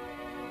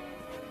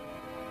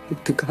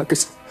 The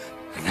carcass,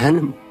 an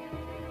animal.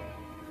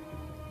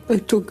 I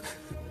took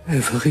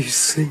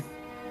everything,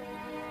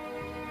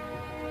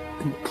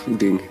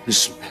 including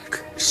his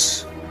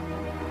necklace.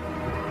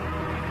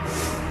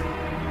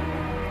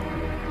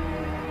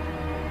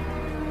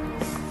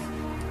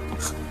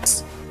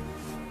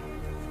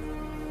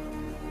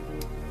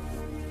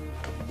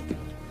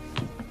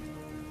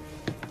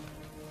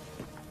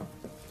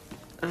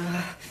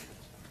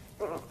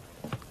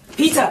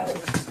 Peter!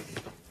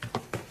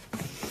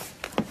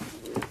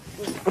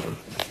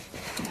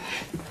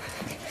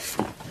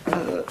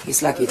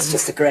 He's lucky. It's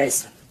just a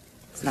graze.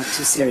 It's not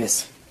too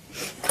serious.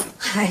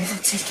 I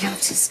will take care of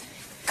this.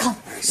 Come,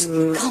 Bruce.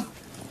 Come.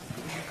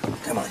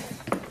 Come on.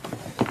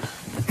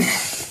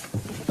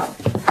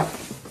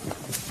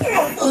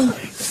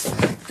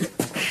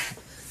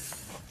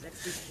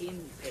 Setz dich hin,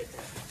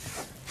 Peter.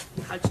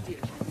 Halt still.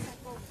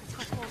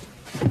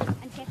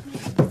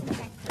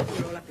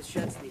 Roll up his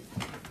shirt sleeve.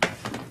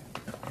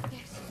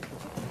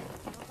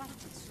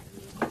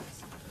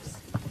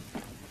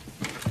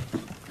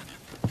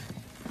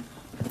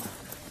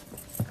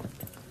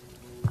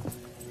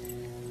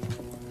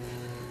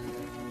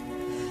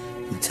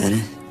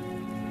 Lieutenant?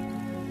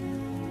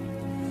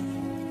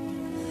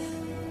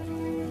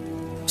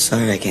 I'm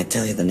sorry I can't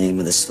tell you the name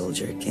of the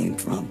soldier it came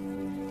from.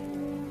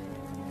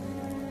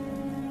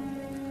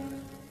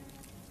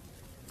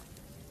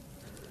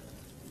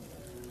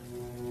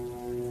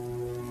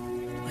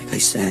 Like I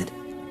said,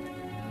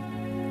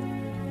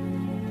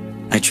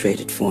 I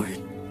traded for it.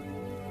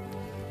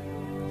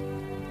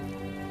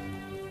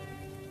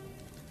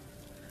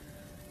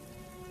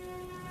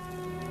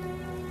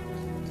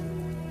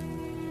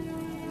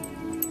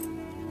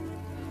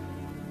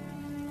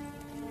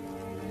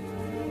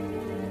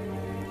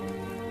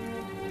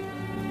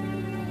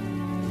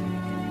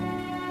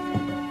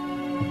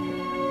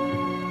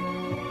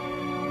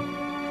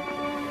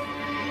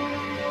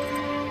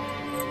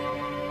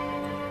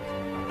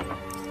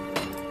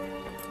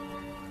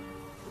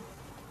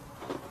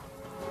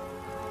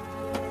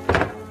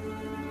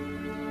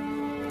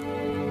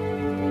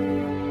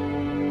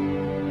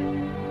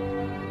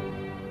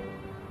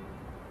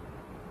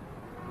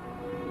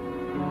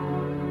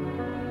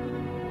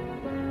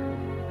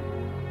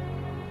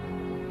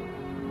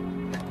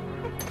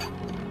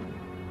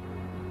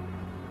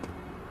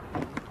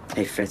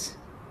 Hey, Fritz.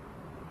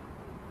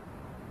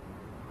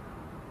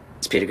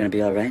 Is Peter gonna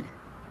be all right?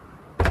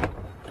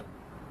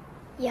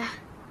 Yeah.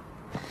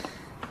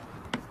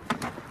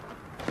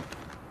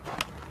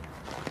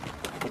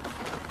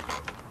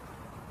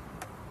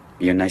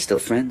 You and I still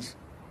friends?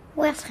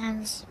 We're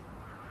friends.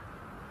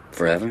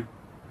 Forever?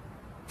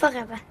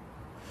 Forever.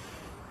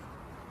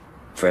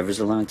 Forever's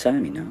a long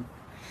time, you know.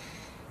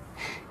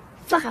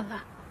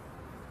 Forever.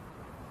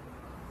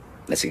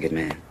 That's a good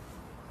man.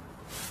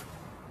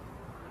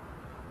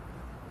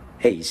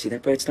 Hey, you see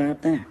that bright star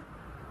up there?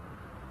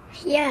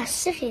 Yeah,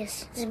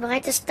 Sirius, the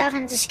brightest star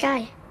in the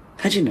sky.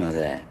 How'd you know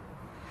that?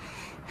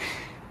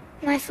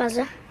 My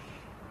father.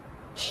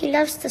 He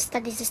loves to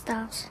study the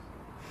stars.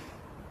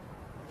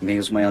 Me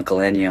was my Uncle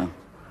Ennio.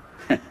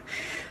 We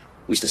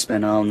used to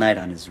spend all night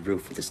on his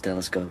roof with his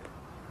telescope.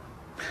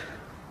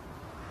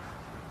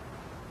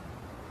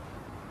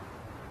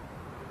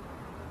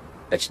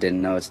 Bet you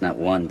didn't know it's not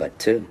one, but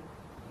two.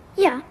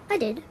 Yeah, I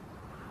did.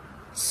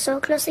 So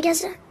close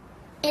together.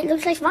 It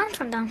looks like one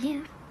from down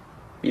here.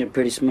 You're a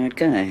pretty smart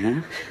guy,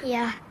 huh?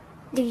 Yeah.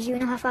 Do you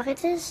know how far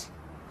it is?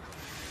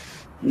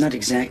 Not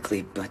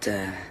exactly, but,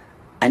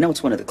 I know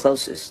it's one of the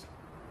closest.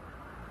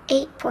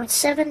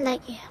 8.7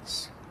 light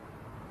years.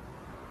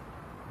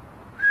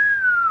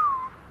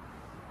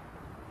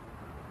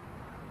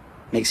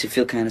 Makes you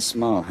feel kind of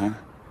small, huh?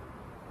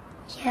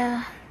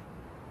 Yeah.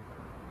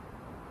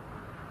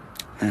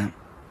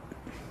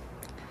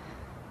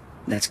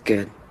 That's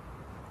good.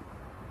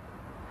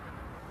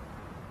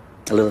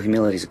 A little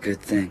humility's a good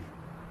thing.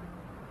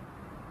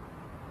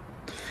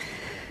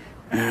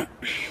 Guess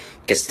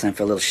it's time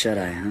for a little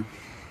shut-eye, huh?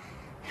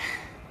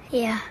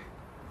 Yeah.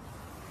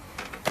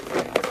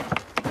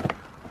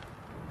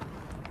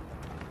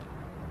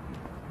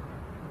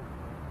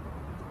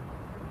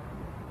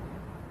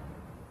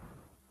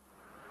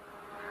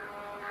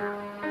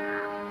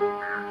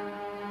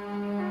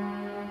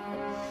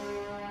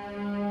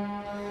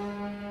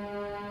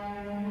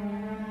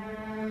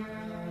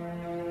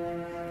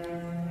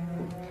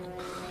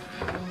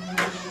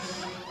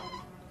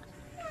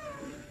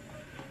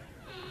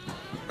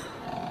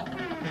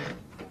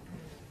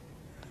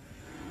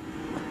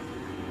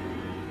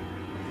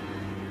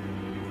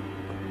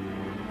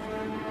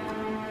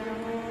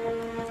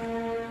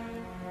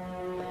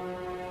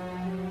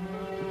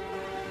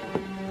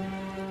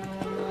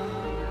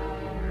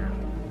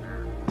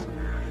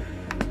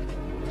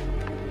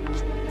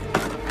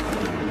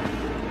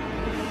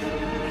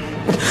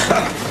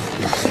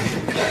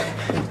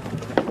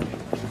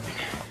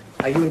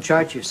 Are you in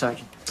charge here,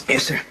 Sergeant?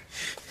 Yes, sir.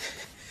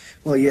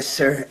 Well, yes,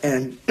 sir,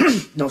 and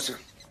no, sir.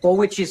 Well,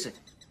 which is it?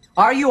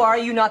 Are you or are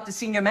you not the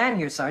senior man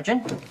here,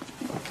 Sergeant?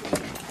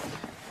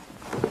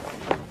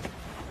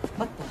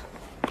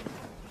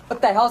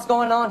 What the hell's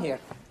going on here?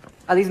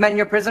 Are these men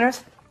your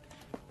prisoners?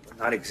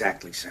 Not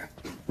exactly, sir.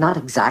 Not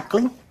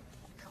exactly?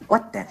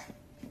 What then?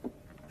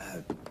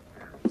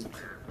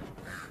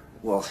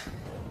 Well,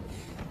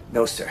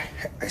 no, sir.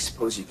 I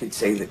suppose you could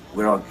say that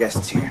we're all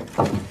guests here.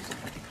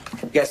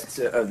 Guests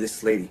of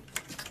this lady.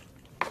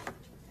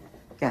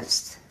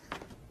 Guests?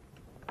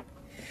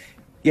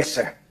 Yes,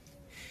 sir.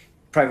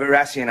 Private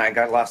Rassi and I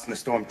got lost in the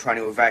storm trying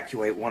to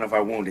evacuate one of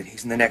our wounded.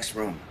 He's in the next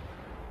room.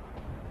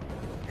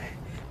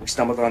 We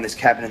stumbled on this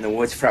cabin in the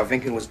woods. Frau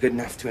Vinken was good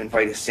enough to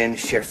invite us in,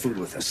 share food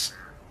with us.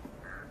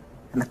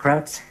 And the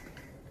Krauts?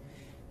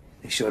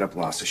 They showed up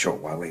lost a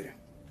short while later.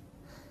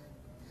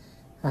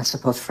 I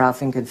suppose Frau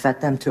Vinken fed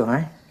them too,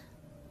 right?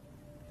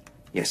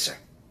 Yes, sir.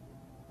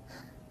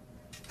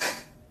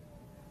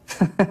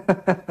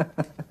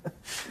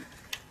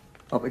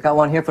 Well, we got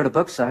one here for the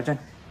book, Sergeant.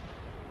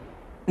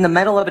 In the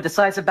middle of a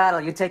decisive battle,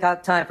 you take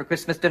out time for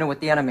Christmas dinner with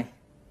the enemy.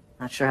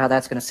 Not sure how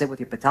that's going to sit with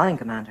your battalion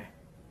commander.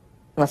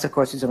 Unless, of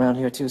course, he's around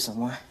here too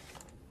somewhere.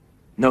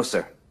 No,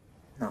 sir.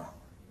 No.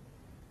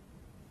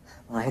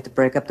 Well, I hate to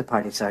break up the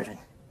party, Sergeant.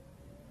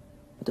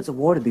 But there's a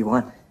war to be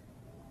won.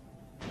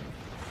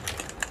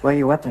 Where are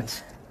your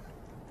weapons?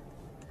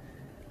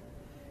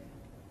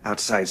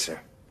 Outside, sir.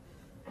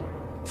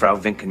 Frau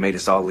Vinken made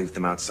us all leave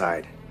them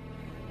outside.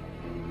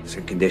 It's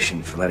her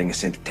condition for letting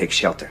us in to take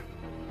shelter.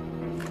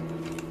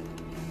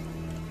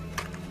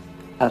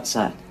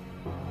 Outside?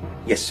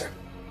 Yes, sir.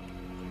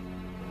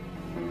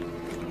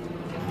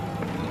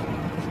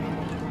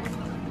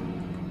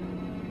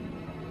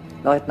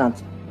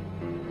 Leutnant.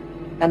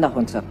 Hände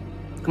runter.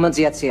 Kommen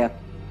Sie jetzt her.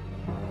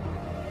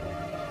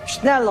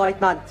 Schnell,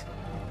 Leutnant!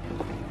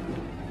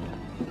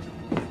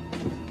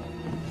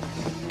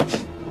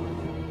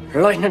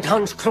 Leutnant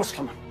Hans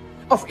Klostermann,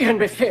 auf Ihren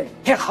Befehl,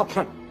 Herr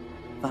Hauptmann.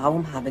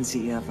 Warum haben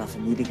Sie Ihre Waffe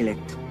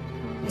niedergelegt?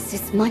 Es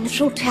ist meine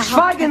Schuld, Herr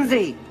Schweigen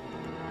Sie!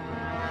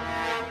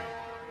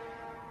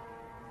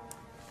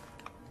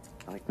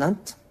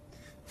 Leutnant?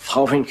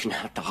 Frau Vinken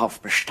hat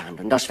darauf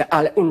bestanden, dass wir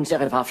alle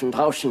unsere Waffen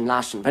draußen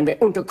lassen, wenn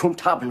wir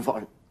Unterkunft haben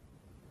wollen.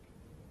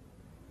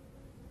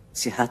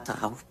 Sie hat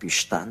darauf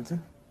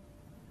bestanden?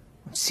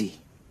 Und Sie,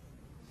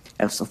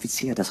 als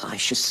Offizier des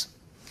Reiches,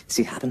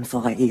 Sie haben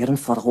vor Ihren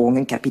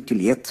Forderungen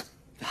kapituliert?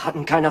 Wir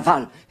hatten keine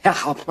Wahl,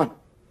 Herr Hauptmann.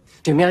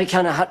 Die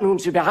Amerikaner hatten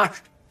uns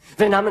überrascht.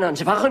 Wir nahmen an,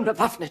 sie waren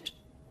bewaffnet.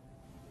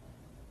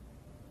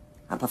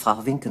 Aber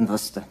Frau Vinken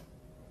wusste,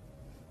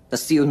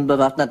 dass Sie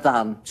unbewaffnet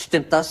waren.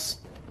 Stimmt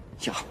das?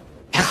 Ja,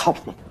 Herr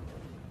Hauptmann.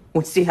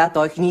 Und sie hat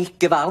euch nicht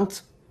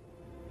gewarnt?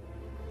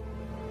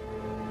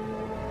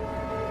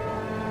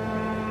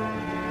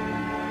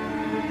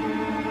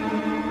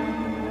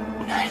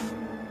 Nein,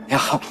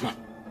 Herr Hauptmann.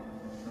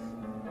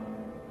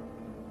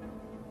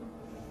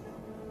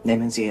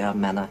 Nehmen Sie Ihre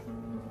Männer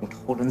und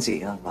holen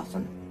Sie Ihre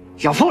Waffen.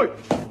 Jawohl!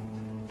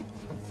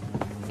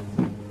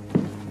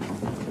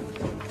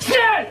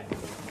 Schnell!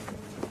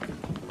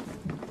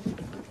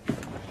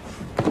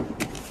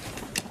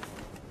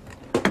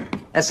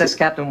 SS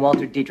Captain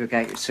Walter Diedrich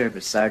at your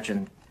service,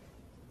 Sergeant.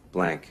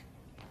 Blank.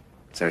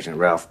 Sergeant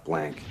Ralph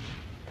Blank.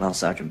 Well,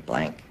 Sergeant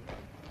Blank.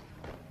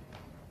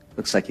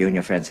 Looks like you and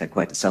your friends had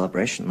quite a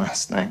celebration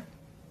last night.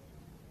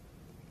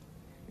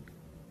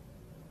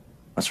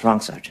 What's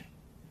wrong, Sergeant?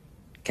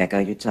 Can't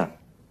out your tongue.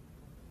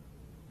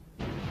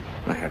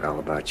 I heard all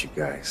about you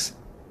guys.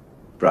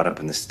 Brought up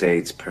in the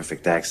States,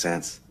 perfect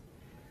accents.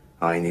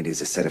 All you need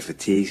is a set of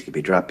fatigues could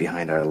be dropped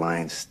behind our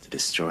lines to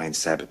destroy and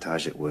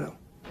sabotage at will.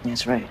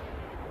 That's right.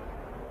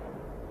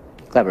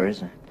 Clever,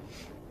 isn't it?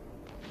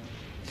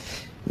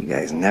 You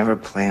guys never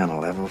play on a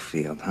level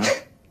field, huh?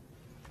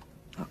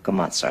 Oh, come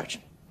on,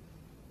 Sergeant.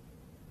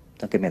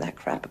 Don't give me that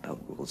crap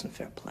about rules and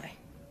fair play.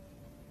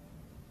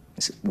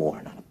 This is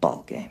war, not a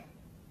ball game.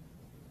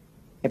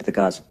 Maybe the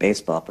gods of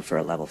baseball prefer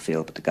a level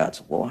field, but the gods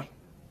of war,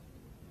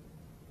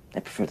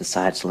 they prefer the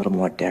sides a little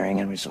more daring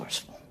and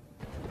resourceful.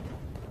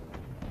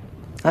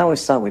 I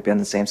always thought we'd be on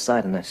the same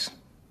side in this.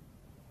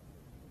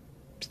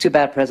 It's too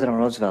bad President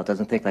Roosevelt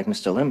doesn't think like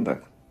Mr.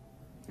 Lindbergh.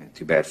 Yeah,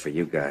 too bad for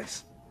you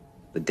guys.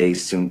 The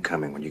day's soon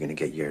coming when you're gonna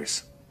get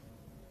yours.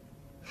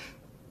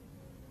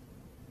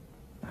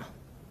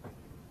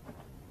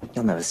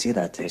 You'll never see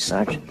that day,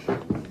 Sergeant.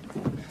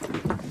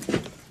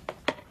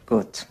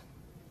 Gut.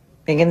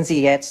 Bringen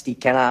Sie jetzt die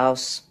Keller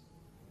aus.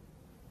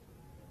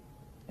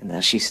 Und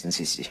erschießen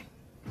Sie sie.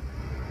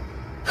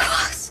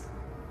 Was?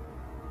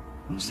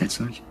 What was that,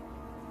 Sergeant?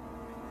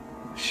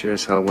 Sure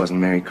as hell wasn't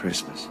Merry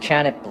Christmas.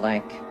 Janet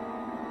Blank.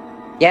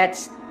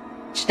 Jetzt!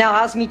 Schnell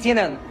raus mit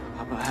Ihnen!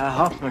 Aber Herr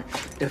Hauptmann,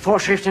 die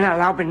Vorschriften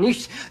erlauben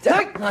nicht...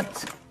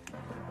 Leutnant!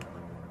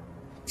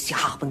 Sie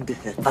haben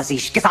gehört, was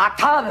ich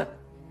gesagt habe!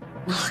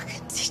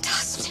 Machen Sie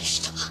das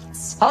nicht,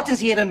 Hans. Halten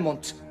Sie Ihren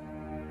Mund!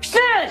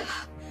 Schnell!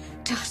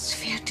 Das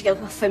wird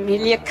Ihrer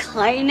Familie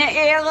keine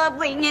Ehre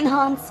bringen,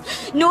 Hans.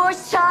 Nur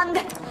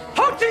Schande.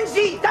 Halten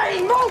Sie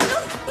deinen Mund!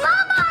 Mama!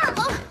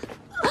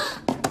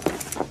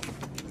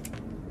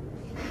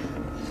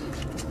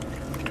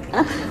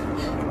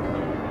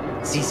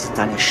 Sie sind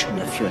eine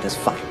Schande für das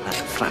Vaterland,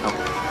 Frau.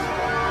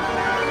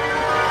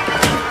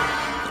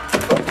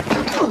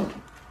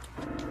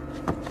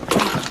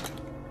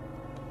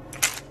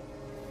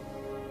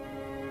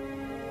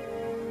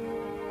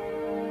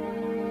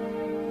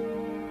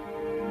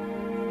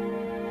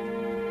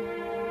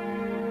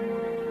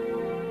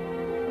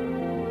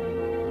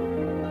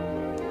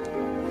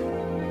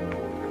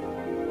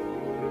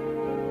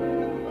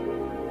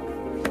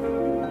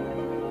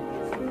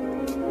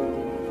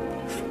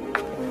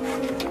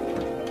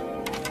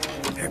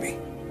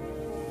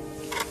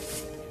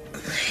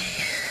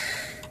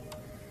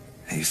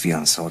 How you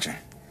feeling, soldier?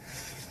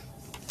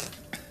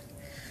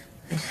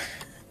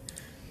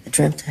 I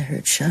dreamt I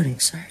heard shouting,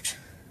 Sarge.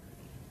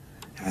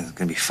 Everything's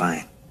gonna be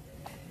fine.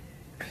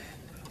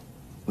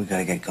 We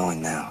gotta get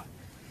going now.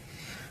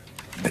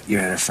 But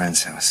you're at a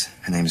friend's house.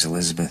 Her name's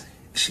Elizabeth.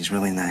 She's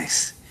really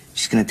nice.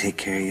 She's gonna take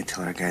care of you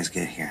till our guys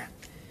get here.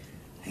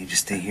 And you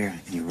just stay here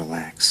and you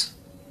relax.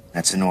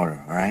 That's an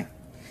order, all right?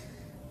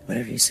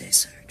 Whatever you say,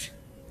 Sarge.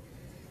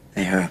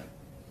 Hey, Herb.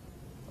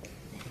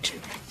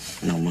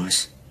 No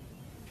muss.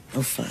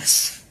 No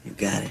fuss. You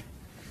got it.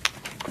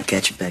 I'll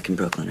catch you back in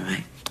Brooklyn, all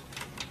right?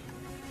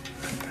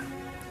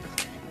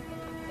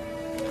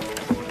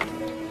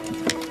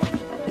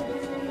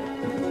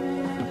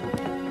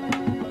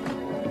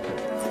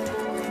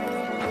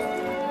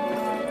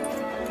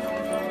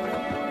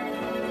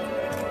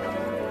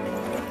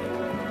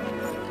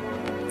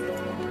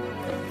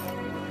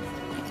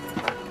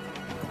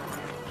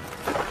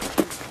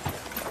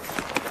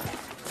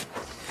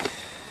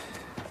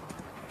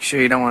 Sure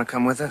you don't want to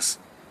come with us?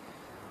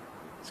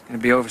 It's gonna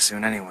be over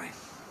soon anyway.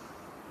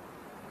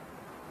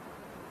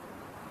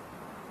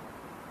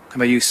 How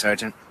about you,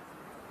 Sergeant?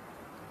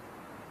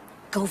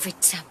 Go,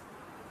 Ritzer.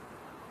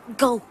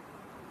 Go.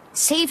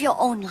 Save your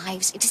own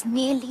lives. It is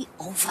nearly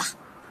over.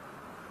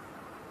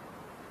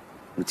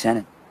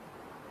 Lieutenant,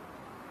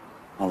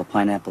 all the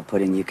pineapple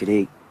pudding you could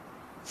eat.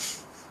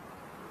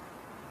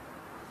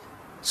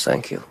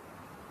 Thank you.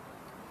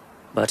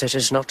 But it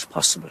is not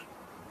possible.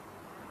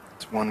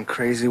 It's one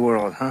crazy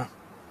world, huh?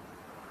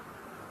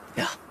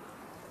 Yeah.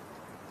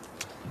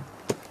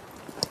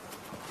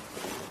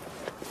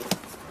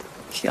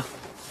 Here.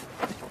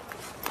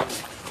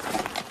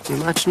 You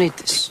might need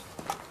this.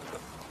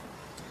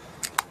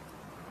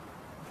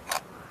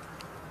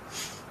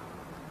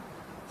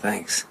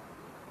 Thanks.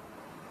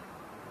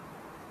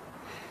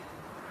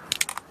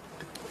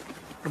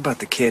 What about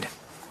the kid?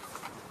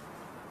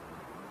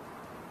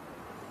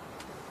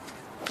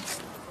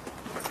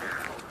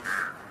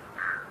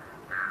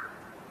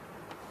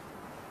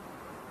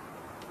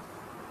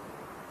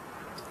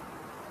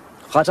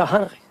 Vater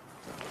Heinrich.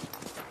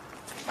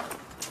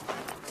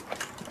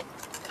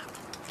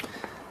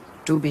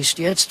 Du bist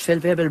jetzt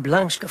Feldwebel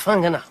Blancs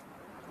Gefangener.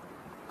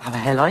 Aber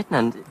Herr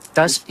Leutnant...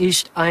 Das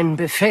ist ein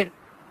Befehl,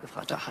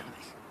 Vater Heinrich.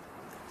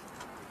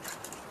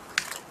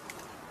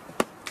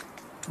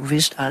 Du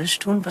wirst alles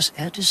tun, was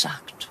er dir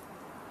sagt.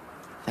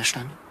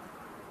 Verstanden?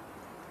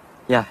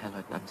 Ja, Herr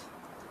Leutnant.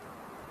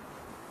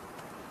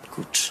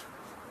 Gut.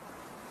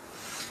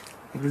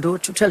 I will do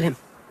what you tell him.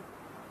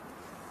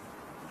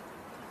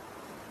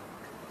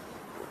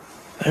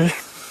 Well,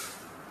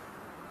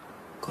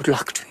 good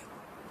luck to you.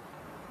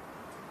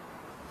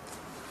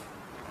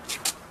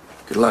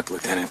 Good luck,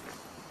 Lieutenant.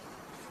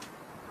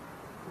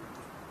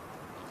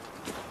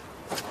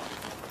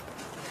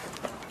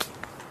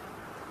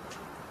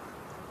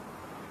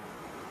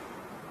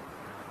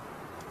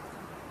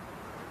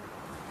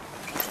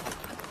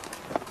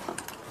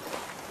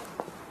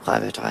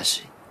 Private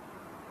Rassi.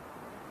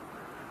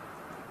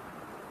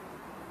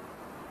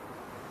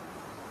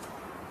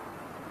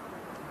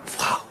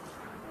 Frau.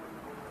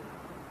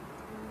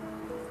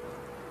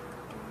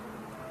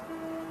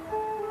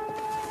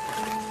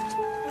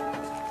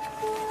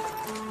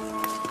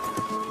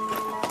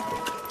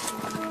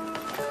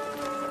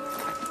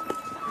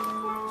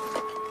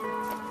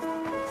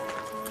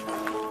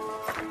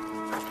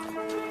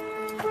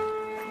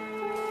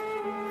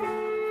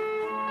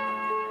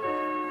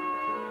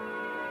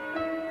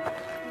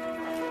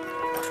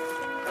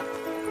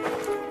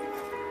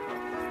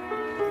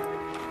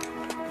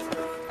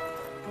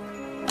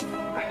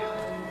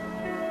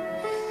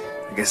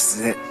 I guess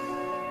this is it.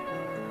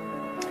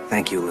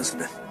 Thank you,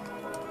 Elizabeth.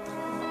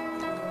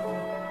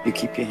 You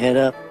keep your head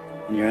up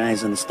and your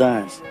eyes on the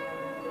stars.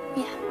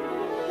 Yeah.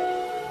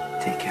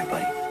 Take care,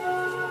 buddy.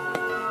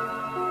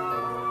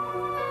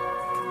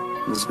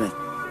 Elizabeth,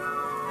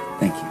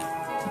 thank you.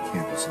 Take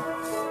care of yourself.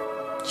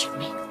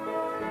 Jimmy.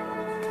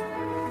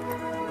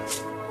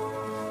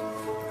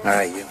 All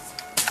right, you.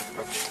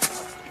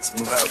 Let's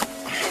move out.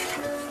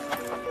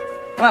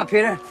 Come on,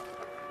 Peter.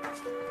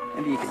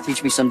 Maybe you can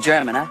teach me some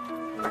German, huh?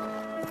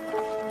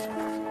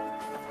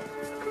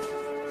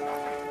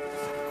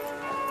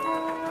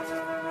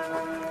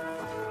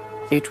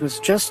 It was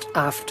just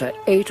after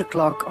 8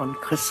 o'clock on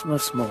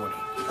Christmas morning.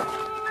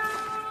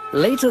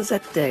 Later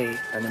that day,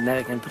 an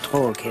American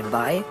patrol came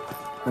by,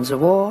 and the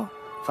war,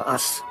 for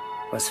us,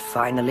 was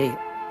finally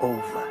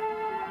over.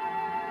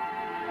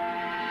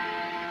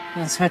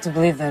 Well, it's hard to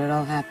believe that it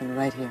all happened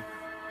right here.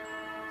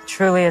 It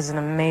truly is an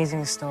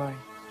amazing story.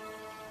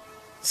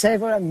 They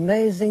were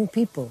amazing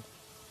people.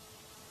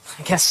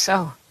 I guess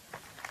so.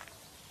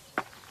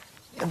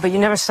 But you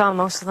never saw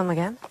most of them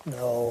again?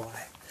 No,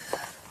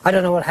 I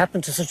don't know what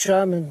happened to the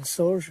German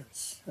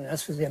soldiers. And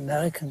as for the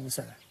Americans,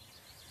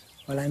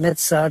 well, I met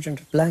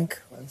Sergeant Blank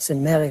once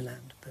in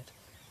Maryland, but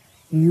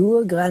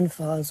your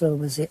grandfather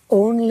was the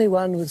only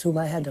one with whom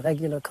I had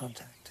regular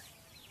contact.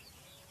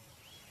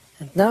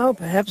 And now,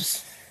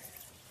 perhaps,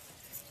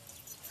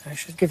 I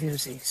should give you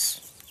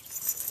these.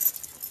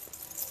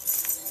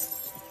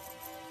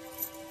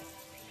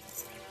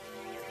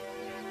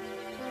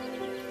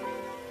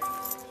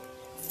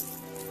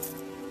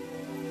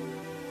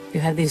 You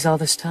had these all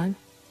this time?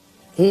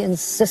 He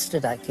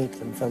insisted I keep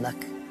them for luck.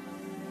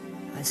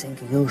 I think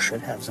you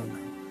should have them now.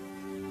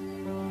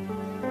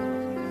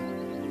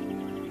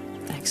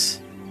 Thanks.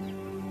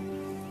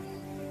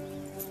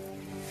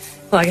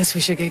 Well, I guess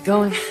we should get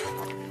going.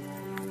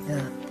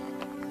 Yeah.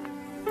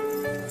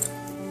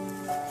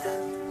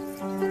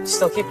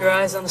 Still keep your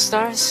eyes on the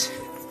stars?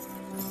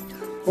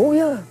 Oh,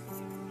 yeah.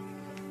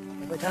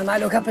 Every time I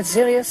look up at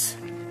Sirius,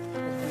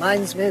 it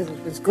reminds me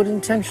that with good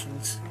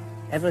intentions,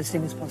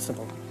 everything is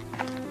possible.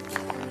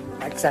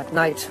 Like that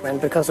night when,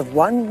 because of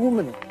one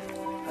woman,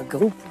 a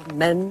group of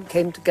men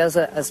came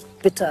together as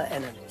bitter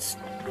enemies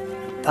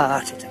and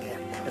parted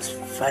again as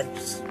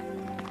friends.